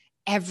to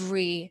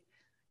every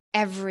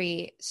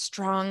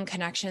strong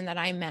connection that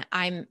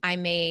I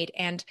made,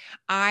 and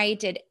I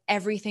did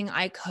everything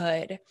I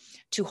could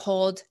to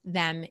hold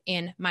them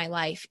in my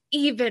life,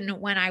 even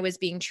when I was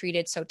being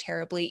treated so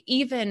terribly,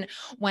 even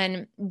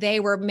when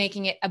they were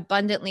making it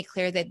abundantly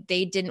clear that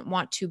they didn't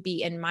want to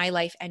be in my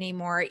life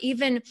anymore,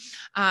 even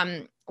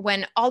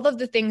when all of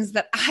the things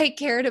that I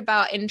cared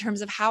about in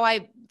terms of how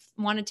I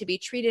wanted to be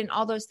treated and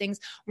all those things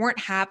weren't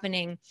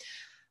happening.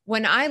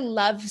 When I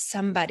love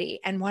somebody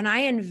and when I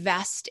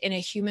invest in a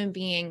human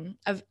being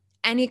of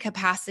any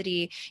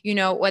capacity,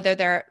 whether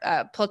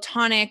they're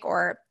platonic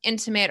or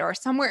intimate or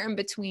somewhere in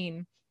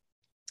between,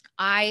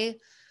 I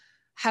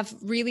have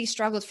really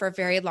struggled for a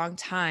very long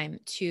time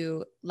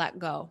to let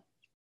go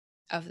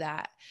of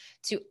that,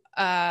 to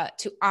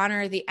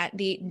honor the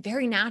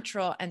very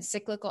natural and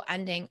cyclical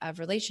ending of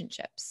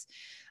relationships.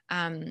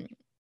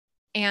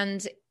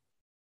 And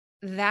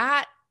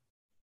that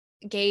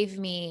gave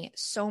me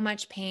so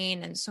much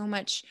pain and so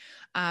much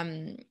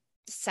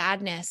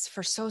sadness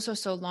for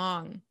so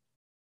long.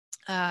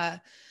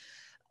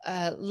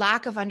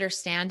 Lack of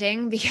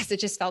understanding because it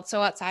just felt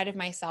so outside of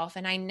myself.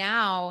 And I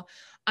now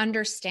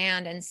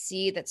understand and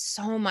see that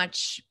so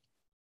much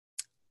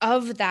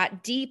of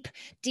that deep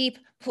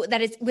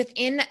that is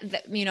within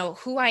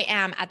who I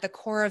am at the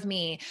core of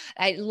me,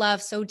 I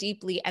love so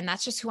deeply. And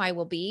that's just who I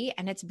will be.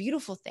 And it's a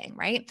beautiful thing,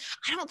 right?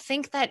 I don't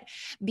think that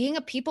being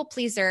a people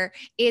pleaser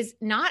is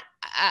not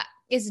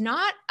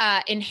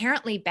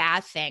inherently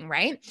bad thing,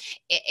 right?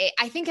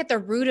 I think at the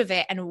root of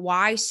it and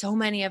why so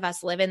many of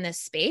us live in this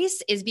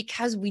space is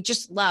because we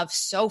just love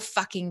so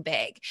fucking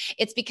big.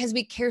 It's because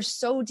we care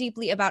so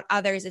deeply about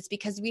others. It's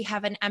because we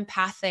have an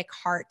empathic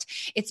heart.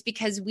 It's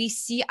because we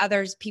see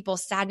others,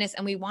 people's sadness,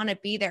 and we want to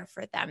be there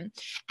for them.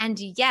 And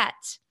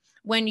yet,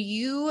 when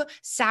you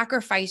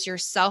sacrifice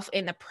yourself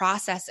in the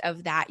process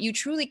of that, you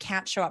truly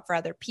can't show up for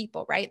other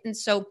people, right? And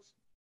so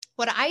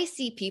what I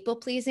see people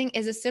pleasing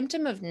is a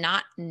symptom of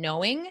not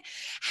knowing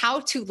how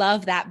to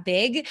love that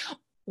big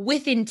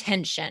with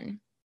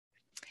intention.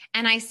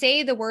 And I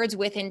say the words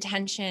with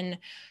intention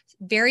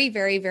very,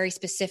 very, very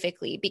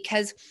specifically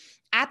because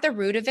at the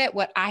root of it,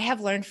 what I have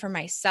learned for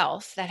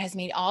myself that has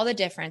made all the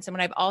difference, and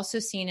what I've also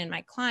seen in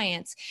my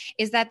clients,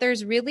 is that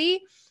there's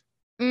really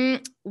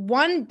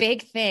one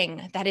big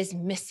thing that is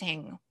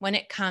missing when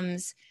it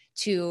comes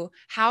to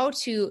how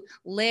to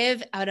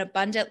live an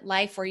abundant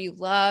life where you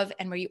love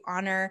and where you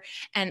honor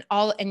and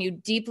you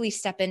deeply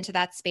step into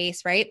that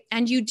space, right?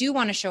 And you do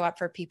want to show up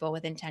for people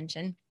with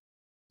intention.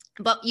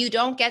 But you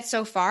don't get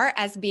so far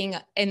as being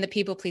in the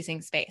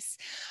people-pleasing space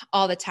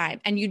all the time.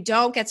 And you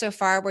don't get so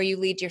far where you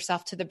lead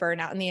yourself to the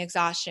burnout and the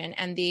exhaustion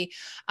and the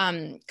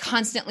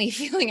constantly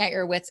feeling at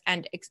your wits'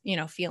 end,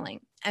 feeling.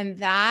 And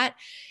that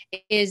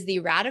is the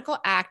radical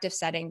act of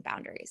setting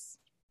boundaries.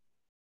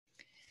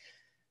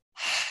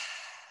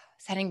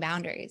 Setting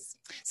boundaries,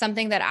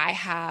 something that I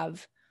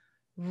have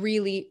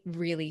really,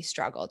 really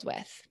struggled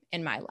with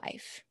in my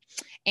life.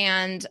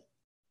 And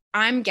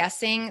I'm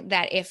guessing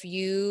that if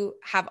you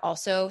have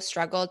also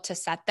struggled to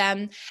set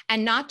them,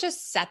 and not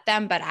just set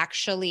them, but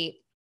actually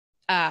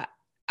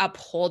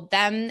uphold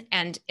them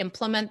and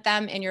implement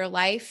them in your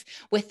life,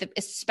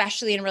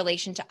 especially in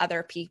relation to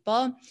other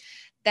people,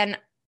 then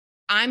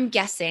I'm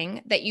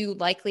guessing that you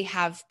likely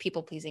have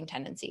people-pleasing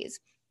tendencies.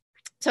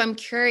 So I'm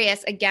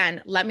curious,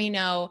 again, let me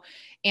know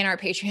in our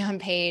Patreon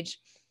page,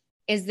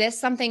 is this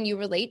something you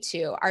relate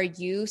to? Are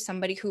you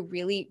somebody who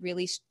really,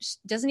 really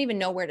doesn't even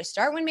know where to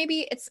start when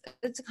maybe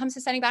it comes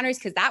to setting boundaries?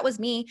 Because that was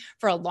me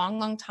for a long,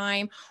 long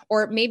time.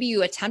 Or maybe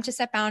you attempt to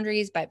set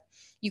boundaries, but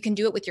you can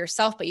do it with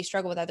yourself, but you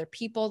struggle with other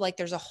people. Like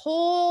there's a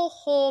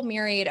whole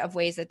myriad of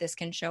ways that this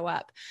can show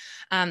up.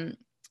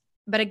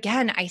 But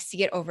again, I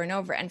see it over and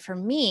over. And for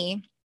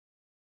me,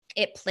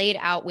 it played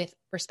out with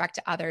respect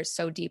to others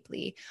so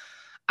deeply.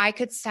 I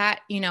could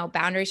set,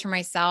 boundaries for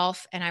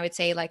myself. And I would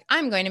say like,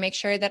 I'm going to make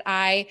sure that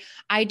I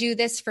do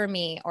this for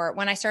me. Or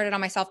when I started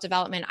on my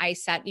self-development, I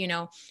set,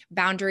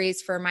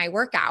 boundaries for my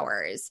work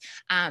hours.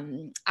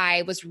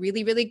 I was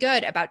really, really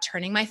good about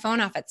turning my phone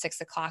off at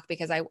 6 o'clock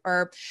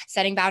or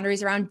setting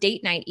boundaries around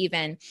date night.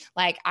 Even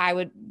like I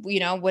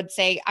would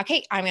say,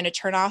 okay, I'm going to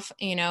turn off,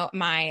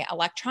 my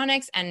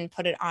electronics and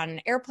put it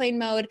on airplane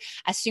mode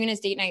as soon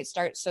as date night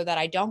starts so that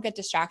I don't get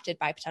distracted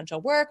by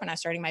potential work when I was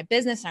starting my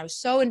business. And I was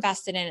so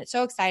invested in it,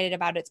 so excited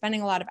about it,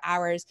 spending a lot of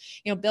hours,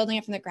 building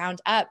it from the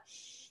ground up.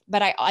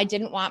 But I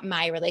didn't want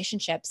my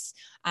relationships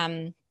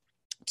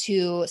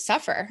to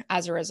suffer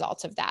as a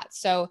result of that.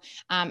 So,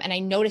 and I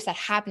noticed that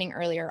happening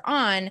earlier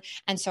on.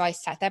 And so I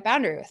set that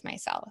boundary with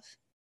myself.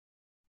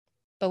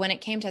 But when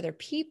it came to other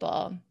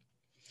people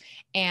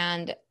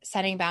and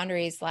setting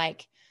boundaries,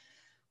 like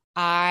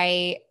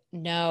I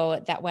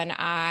know that when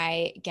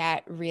I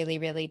get really,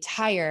 really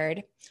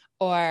tired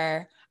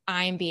or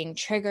I'm being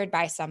triggered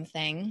by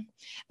something,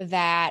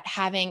 that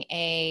having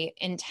a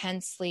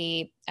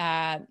intensely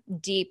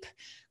deep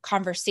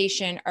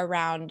conversation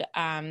around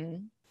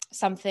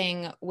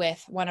something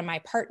with one of my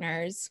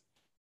partners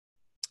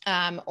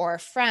or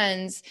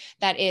friends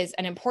that is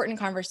an important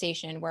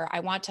conversation where I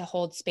want to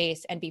hold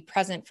space and be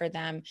present for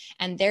them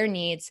and their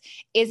needs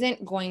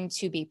isn't going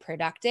to be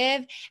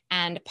productive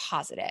and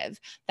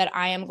positive, that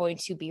I am going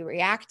to be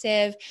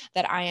reactive,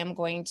 that I am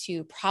going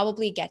to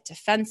probably get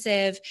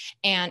defensive.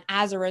 And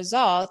as a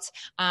result,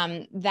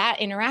 that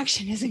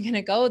interaction isn't going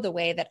to go the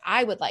way that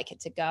I would like it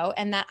to go.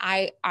 And that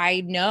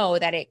I know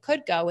that it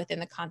could go within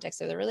the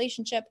context of the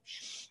relationship.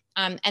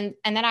 And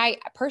that I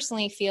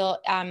personally feel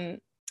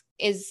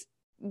is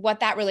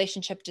what that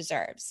relationship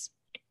deserves.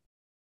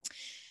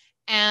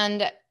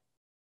 And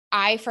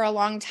I, for a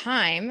long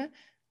time,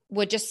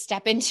 would just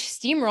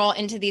steamroll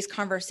into these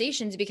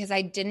conversations because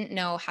I didn't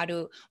know how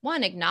to,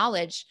 one,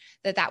 acknowledge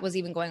that was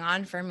even going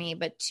on for me,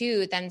 but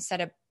two, then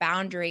set a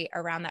boundary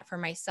around that for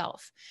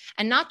myself.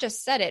 And not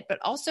just set it, but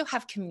also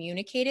have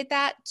communicated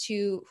that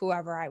to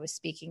whoever I was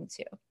speaking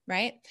to,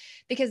 right?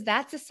 Because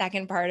that's the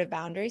second part of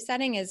boundary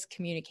setting, is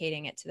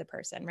communicating it to the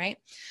person, right?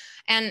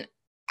 And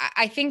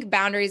I think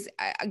boundaries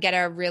get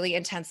a really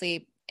intense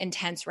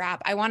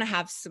rap. I want to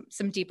have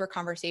some deeper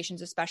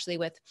conversations, especially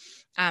with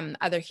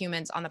other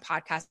humans on the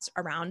podcast,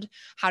 around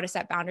how to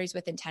set boundaries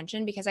with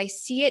intention, because I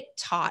see it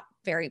taught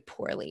very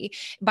poorly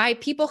by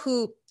people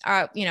who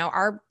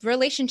are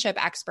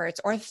relationship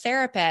experts or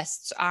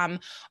therapists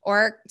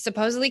or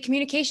supposedly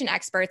communication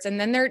experts. And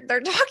then they're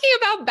talking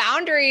about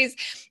boundaries.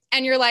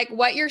 And you're like,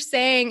 what you're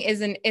saying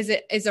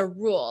is a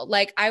rule.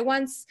 Like I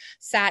once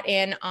sat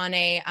in on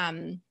a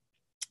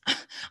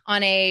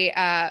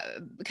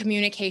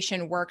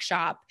communication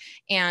workshop,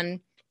 and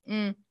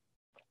the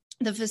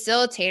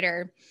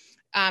facilitator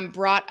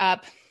brought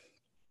up,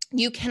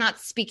 you cannot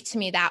speak to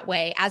me that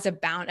way, as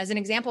an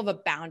example of a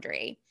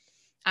boundary.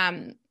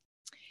 And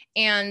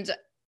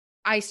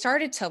I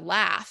started to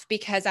laugh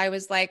because I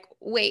was like,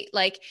 wait,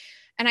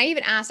 and I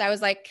even asked, I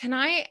was like, can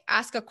I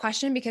ask a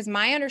question? Because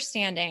my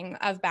understanding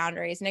of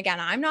boundaries, and again,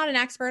 I'm not an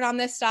expert on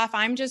this stuff.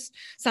 I'm just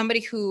somebody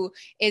who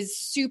is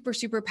super,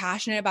 super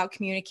passionate about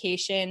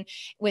communication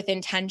with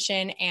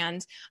intention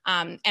and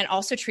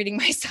also treating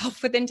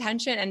myself with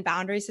intention, and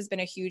boundaries has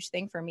been a huge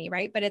thing for me.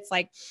 Right. But it's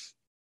like,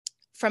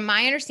 from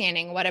my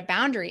understanding, what a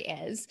boundary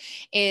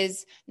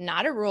is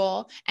not a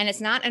rule, and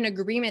it's not an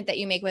agreement that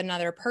you make with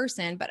another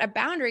person, but a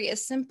boundary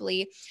is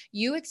simply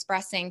you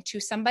expressing to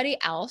somebody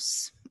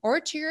else or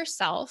to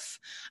yourself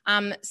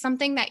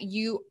something that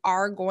you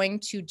are going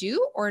to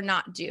do or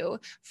not do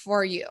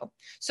for you.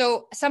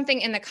 So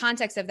something in the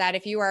context of that,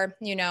 if you are,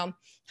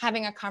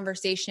 having a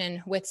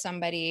conversation with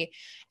somebody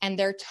and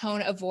their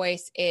tone of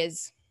voice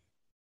is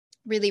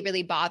really,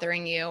 really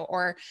bothering you,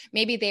 or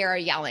maybe they are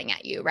yelling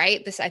at you,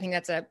 right? I think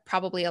that's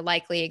probably a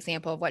likely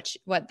example of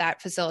what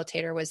that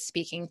facilitator was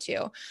speaking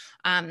to.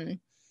 And,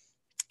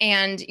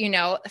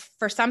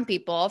 for some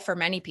people, for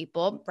many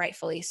people,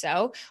 rightfully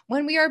so,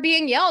 when we are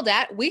being yelled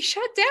at, we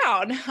shut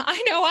down.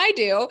 I know I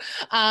do.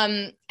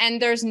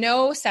 And there's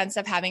no sense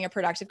of having a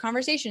productive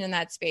conversation in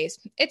that space.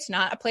 It's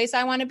not a place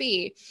I want to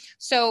be.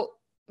 So,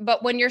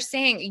 but when you're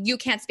saying you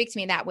can't speak to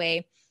me that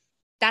way,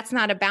 that's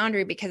not a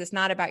boundary, because it's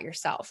not about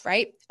yourself,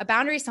 right? A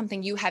boundary is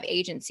something you have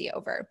agency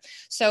over.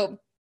 So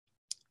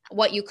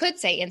what you could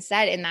say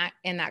instead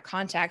in that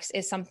context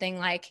is something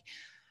like,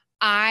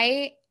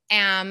 I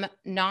am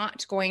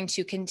not going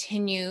to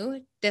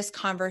continue this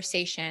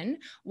conversation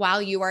while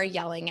you are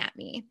yelling at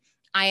me.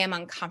 I am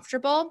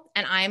uncomfortable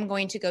and I am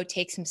going to go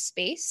take some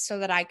space so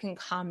that I can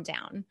calm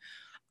down.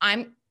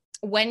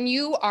 When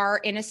you are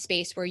in a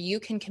space where you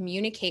can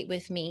communicate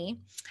with me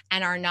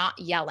and are not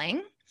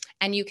yelling,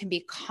 and you can be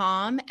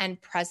calm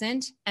and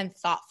present and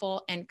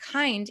thoughtful and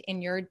kind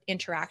in your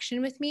interaction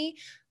with me,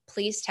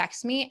 please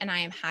text me and I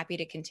am happy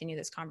to continue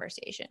this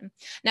conversation.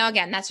 Now,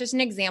 again, that's just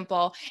an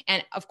example.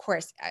 And of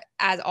course,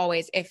 as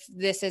always, if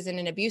this is in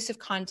an abusive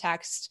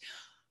context,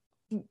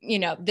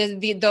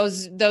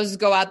 those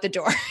go out the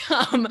door.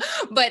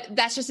 But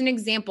that's just an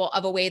example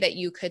of a way that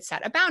you could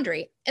set a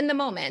boundary in the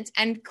moment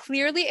and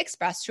clearly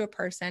express to a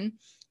person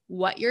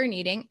what you're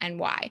needing and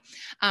why.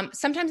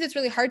 Sometimes it's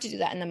really hard to do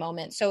that in the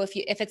moment. So if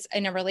it's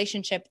in a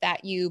relationship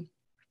that you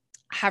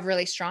have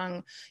really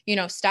strong,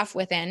 stuff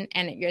within,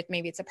 and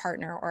maybe it's a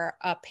partner or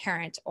a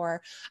parent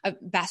or a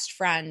best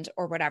friend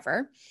or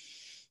whatever,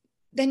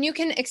 then you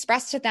can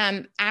express to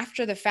them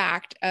after the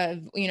fact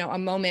of, a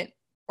moment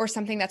or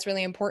something that's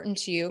really important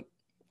to you.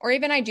 Or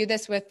even I do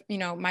this with,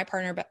 my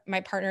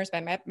partners,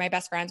 my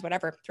best friends,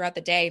 whatever, throughout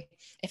the day.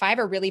 If I have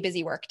a really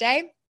busy work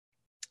day,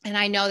 and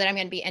I know that I'm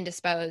going to be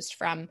indisposed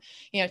from,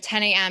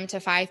 10 a.m. to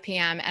 5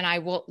 p.m. And I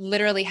will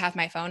literally have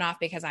my phone off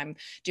because I'm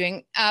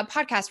doing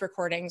podcast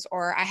recordings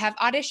or I have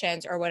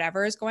auditions or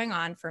whatever is going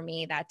on for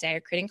me that day, or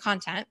creating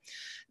content.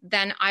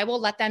 Then I will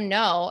let them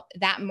know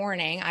that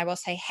morning. I will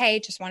say, hey,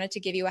 just wanted to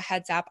give you a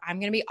heads up. I'm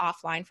going to be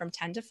offline from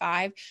 10 to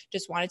 5.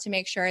 Just wanted to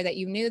make sure that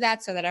you knew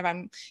that, so that if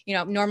I'm,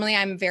 normally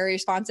I'm very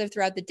responsive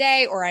throughout the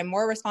day, or I'm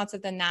more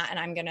responsive than that, and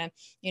I'm going to,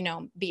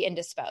 be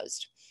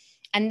indisposed.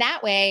 And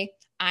that way,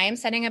 I am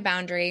setting a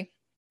boundary.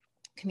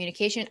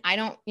 Communication. I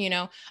don't,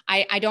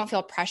 I don't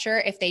feel pressure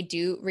if they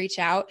do reach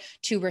out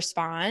to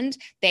respond.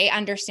 They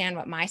understand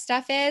what my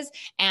stuff is.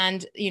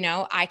 And,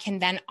 I can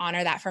then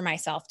honor that for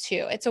myself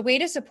too. It's a way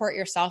to support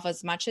yourself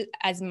as much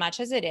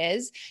as it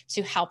is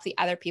to help the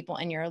other people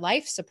in your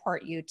life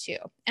support you too.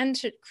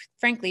 And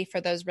frankly,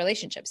 for those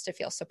relationships to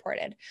feel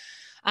supported.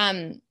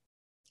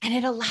 And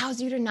it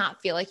allows you to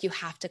not feel like you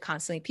have to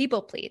constantly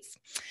people please.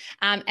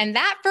 And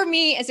that for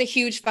me is a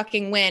huge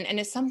fucking win. And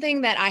it's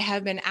something that I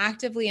have been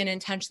actively and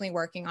intentionally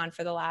working on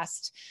for the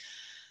last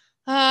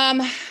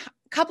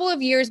couple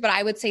of years. But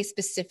I would say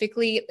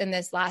specifically in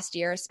this last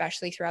year,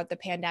 especially throughout the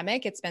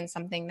pandemic, it's been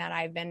something that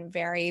I've been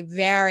very,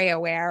 very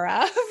aware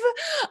of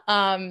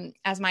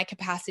as my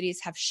capacities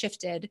have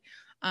shifted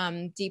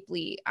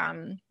deeply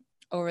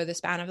over the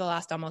span of the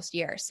last almost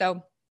year.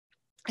 So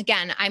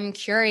again, I'm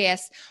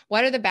curious,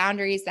 what are the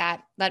boundaries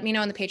that, let me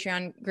know in the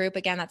Patreon group.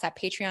 Again, that's at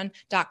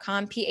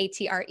patreon.com,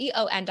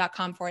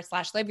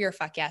 patreon.com/live your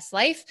fuck yes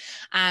life.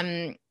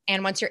 And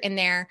once you're in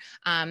there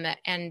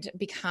and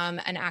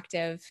become an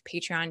active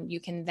Patreon,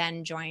 you can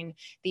then join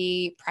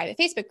the private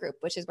Facebook group,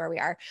 which is where we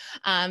are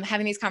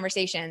having these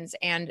conversations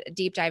and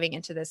deep diving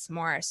into this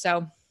more.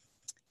 So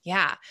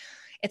yeah,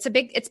 it's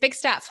big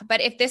stuff.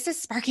 But if this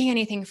is sparking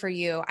anything for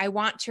you, I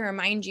want to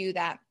remind you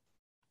that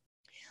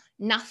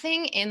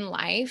nothing in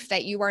life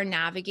that you are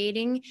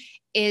navigating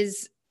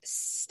is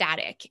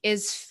static,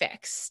 is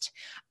fixed.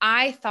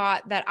 I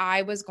thought that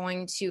I was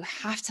going to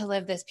have to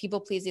live this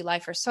people-pleasing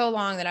life for so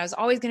long, that I was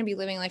always going to be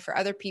living life for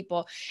other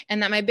people,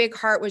 and that my big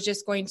heart was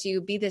just going to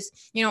be this,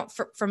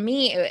 for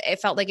me, it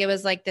felt like it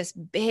was like this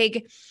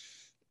big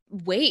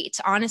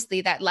weight,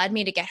 honestly, that led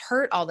me to get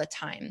hurt all the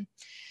time.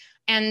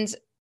 And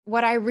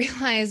what I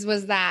realized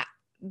was that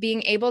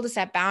being able to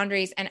set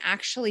boundaries and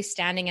actually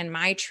standing in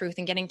my truth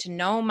and getting to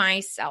know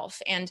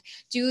myself and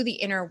do the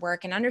inner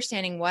work and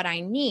understanding what I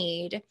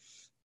need,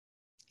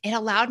 it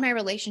allowed my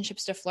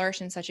relationships to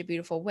flourish in such a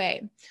beautiful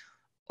way.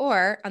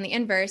 Or on the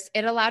inverse,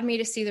 it allowed me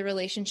to see the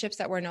relationships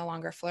that were no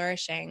longer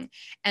flourishing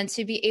and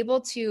to be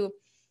able to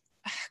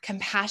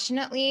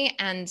compassionately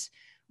and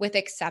with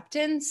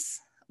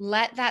acceptance,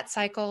 let that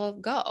cycle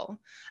go.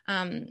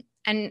 And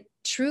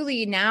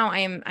truly now I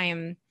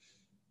am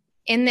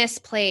in this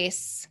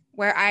place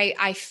where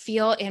I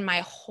feel in my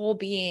whole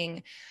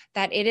being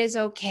that it is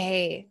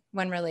okay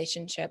when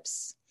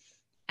relationships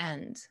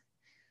end.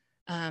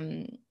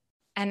 And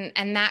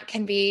that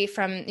can be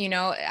from,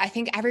 I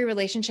think every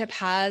relationship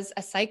has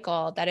a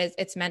cycle that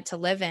it's meant to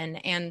live in.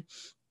 And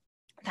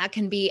that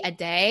can be a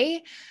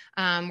day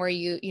where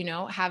you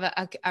have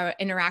a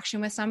interaction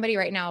with somebody.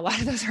 Right now, a lot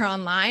of those are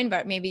online,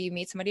 but maybe you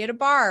meet somebody at a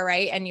bar,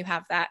 right? And you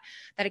have that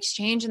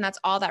exchange, and that's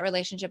all that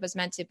relationship is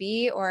meant to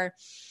be. Or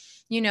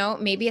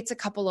maybe it's a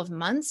couple of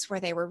months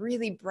where they were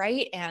really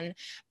bright and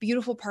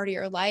beautiful part of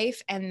your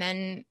life, and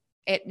then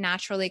it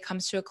naturally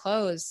comes to a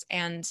close.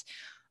 And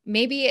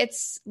maybe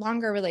it's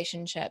longer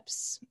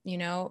relationships,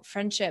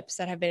 friendships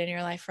that have been in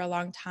your life for a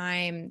long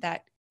time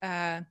that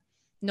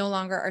no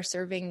longer are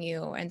serving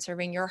you and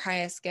serving your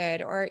highest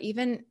good, or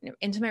even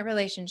intimate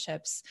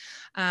relationships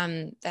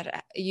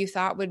that you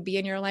thought would be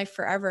in your life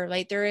forever.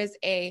 Like, there is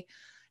a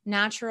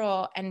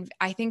natural and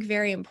I think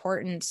very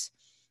important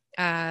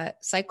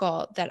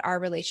cycle that our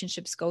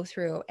relationships go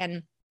through.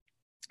 And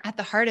at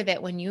the heart of it,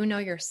 when you know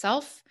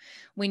yourself,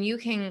 when you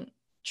can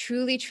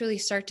truly, truly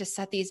start to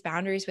set these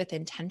boundaries with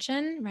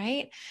intention,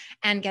 right?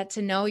 And get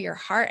to know your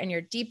heart and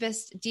your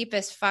deepest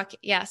fuck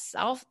yes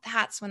self,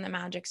 that's when the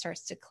magic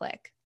starts to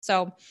click.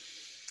 So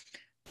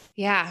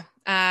yeah,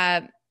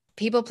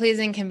 people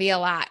pleasing can be a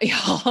lot,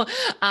 y'all.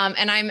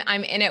 And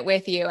I'm in it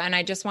with you. And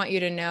I just want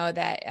you to know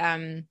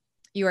that,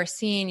 you are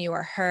seen, you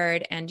are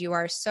heard, and you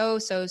are so,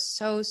 so,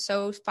 so,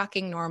 so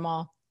fucking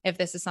normal. if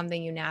this is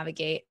something you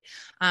navigate.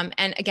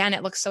 And again,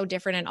 it looks so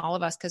different in all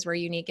of us because we're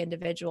unique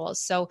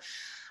individuals. So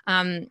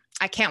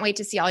I can't wait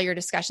to see all your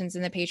discussions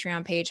in the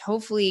Patreon page.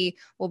 Hopefully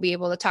we'll be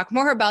able to talk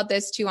more about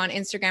this too on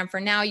Instagram. For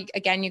now,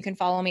 again, you can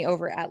follow me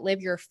over at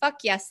Live Your Fuck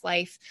Yes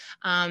Life.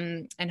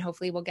 And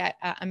hopefully we'll get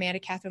Amanda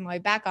Catherine Loy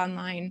back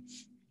online.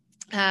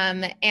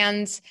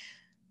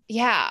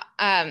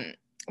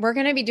 We're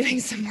going to be doing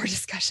some more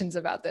discussions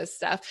about this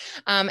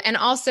stuff. And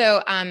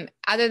also,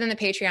 other than the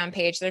Patreon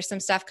page, there's some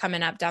stuff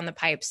coming up down the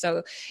pipe.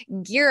 So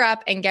gear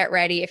up and get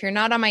ready. If you're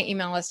not on my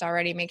email list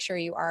already, make sure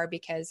you are,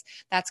 because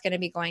that's going to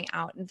be going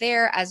out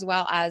there, as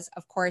well as,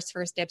 of course,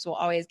 first dibs will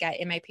always get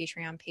in my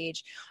Patreon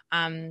page.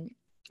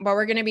 What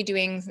we're going to be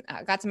doing,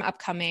 got some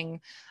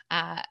upcoming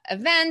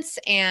events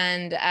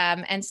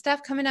and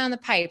stuff coming down the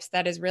pipes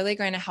that is really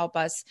going to help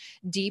us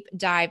deep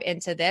dive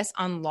into this,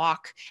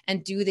 unlock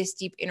and do this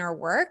deep inner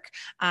work,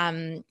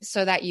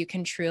 so that you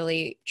can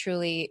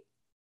truly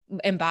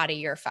embody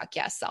your fuck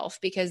yes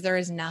self, because there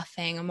is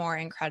nothing more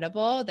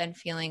incredible than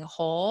feeling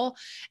whole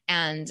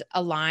and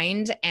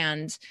aligned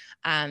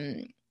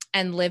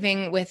and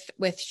living with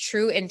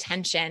true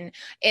intention.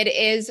 It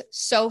is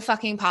so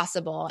fucking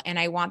possible. And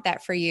I want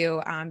that for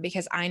you,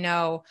 because I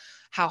know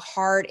how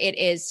hard it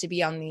is to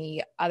be on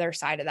the other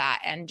side of that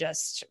and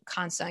just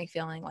constantly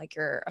feeling like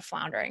you're a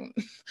floundering.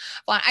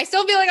 I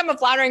still feel like I'm a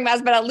floundering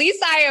mess, but at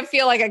least I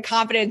feel like a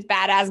confident,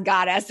 badass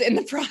goddess in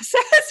the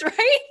process,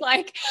 right?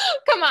 Like,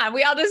 come on,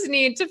 we all just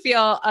need to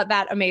feel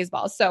that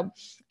amazeballs. So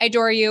I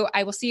adore you.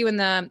 I will see you in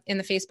the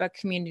Facebook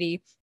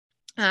community.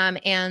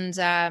 And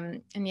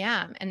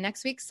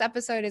next week's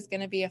episode is going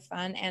to be a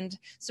fun and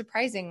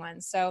surprising one.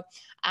 So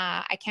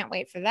I can't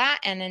wait for that.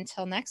 And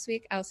until next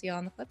week, I'll see you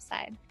on the flip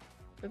side.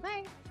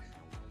 Bye-bye.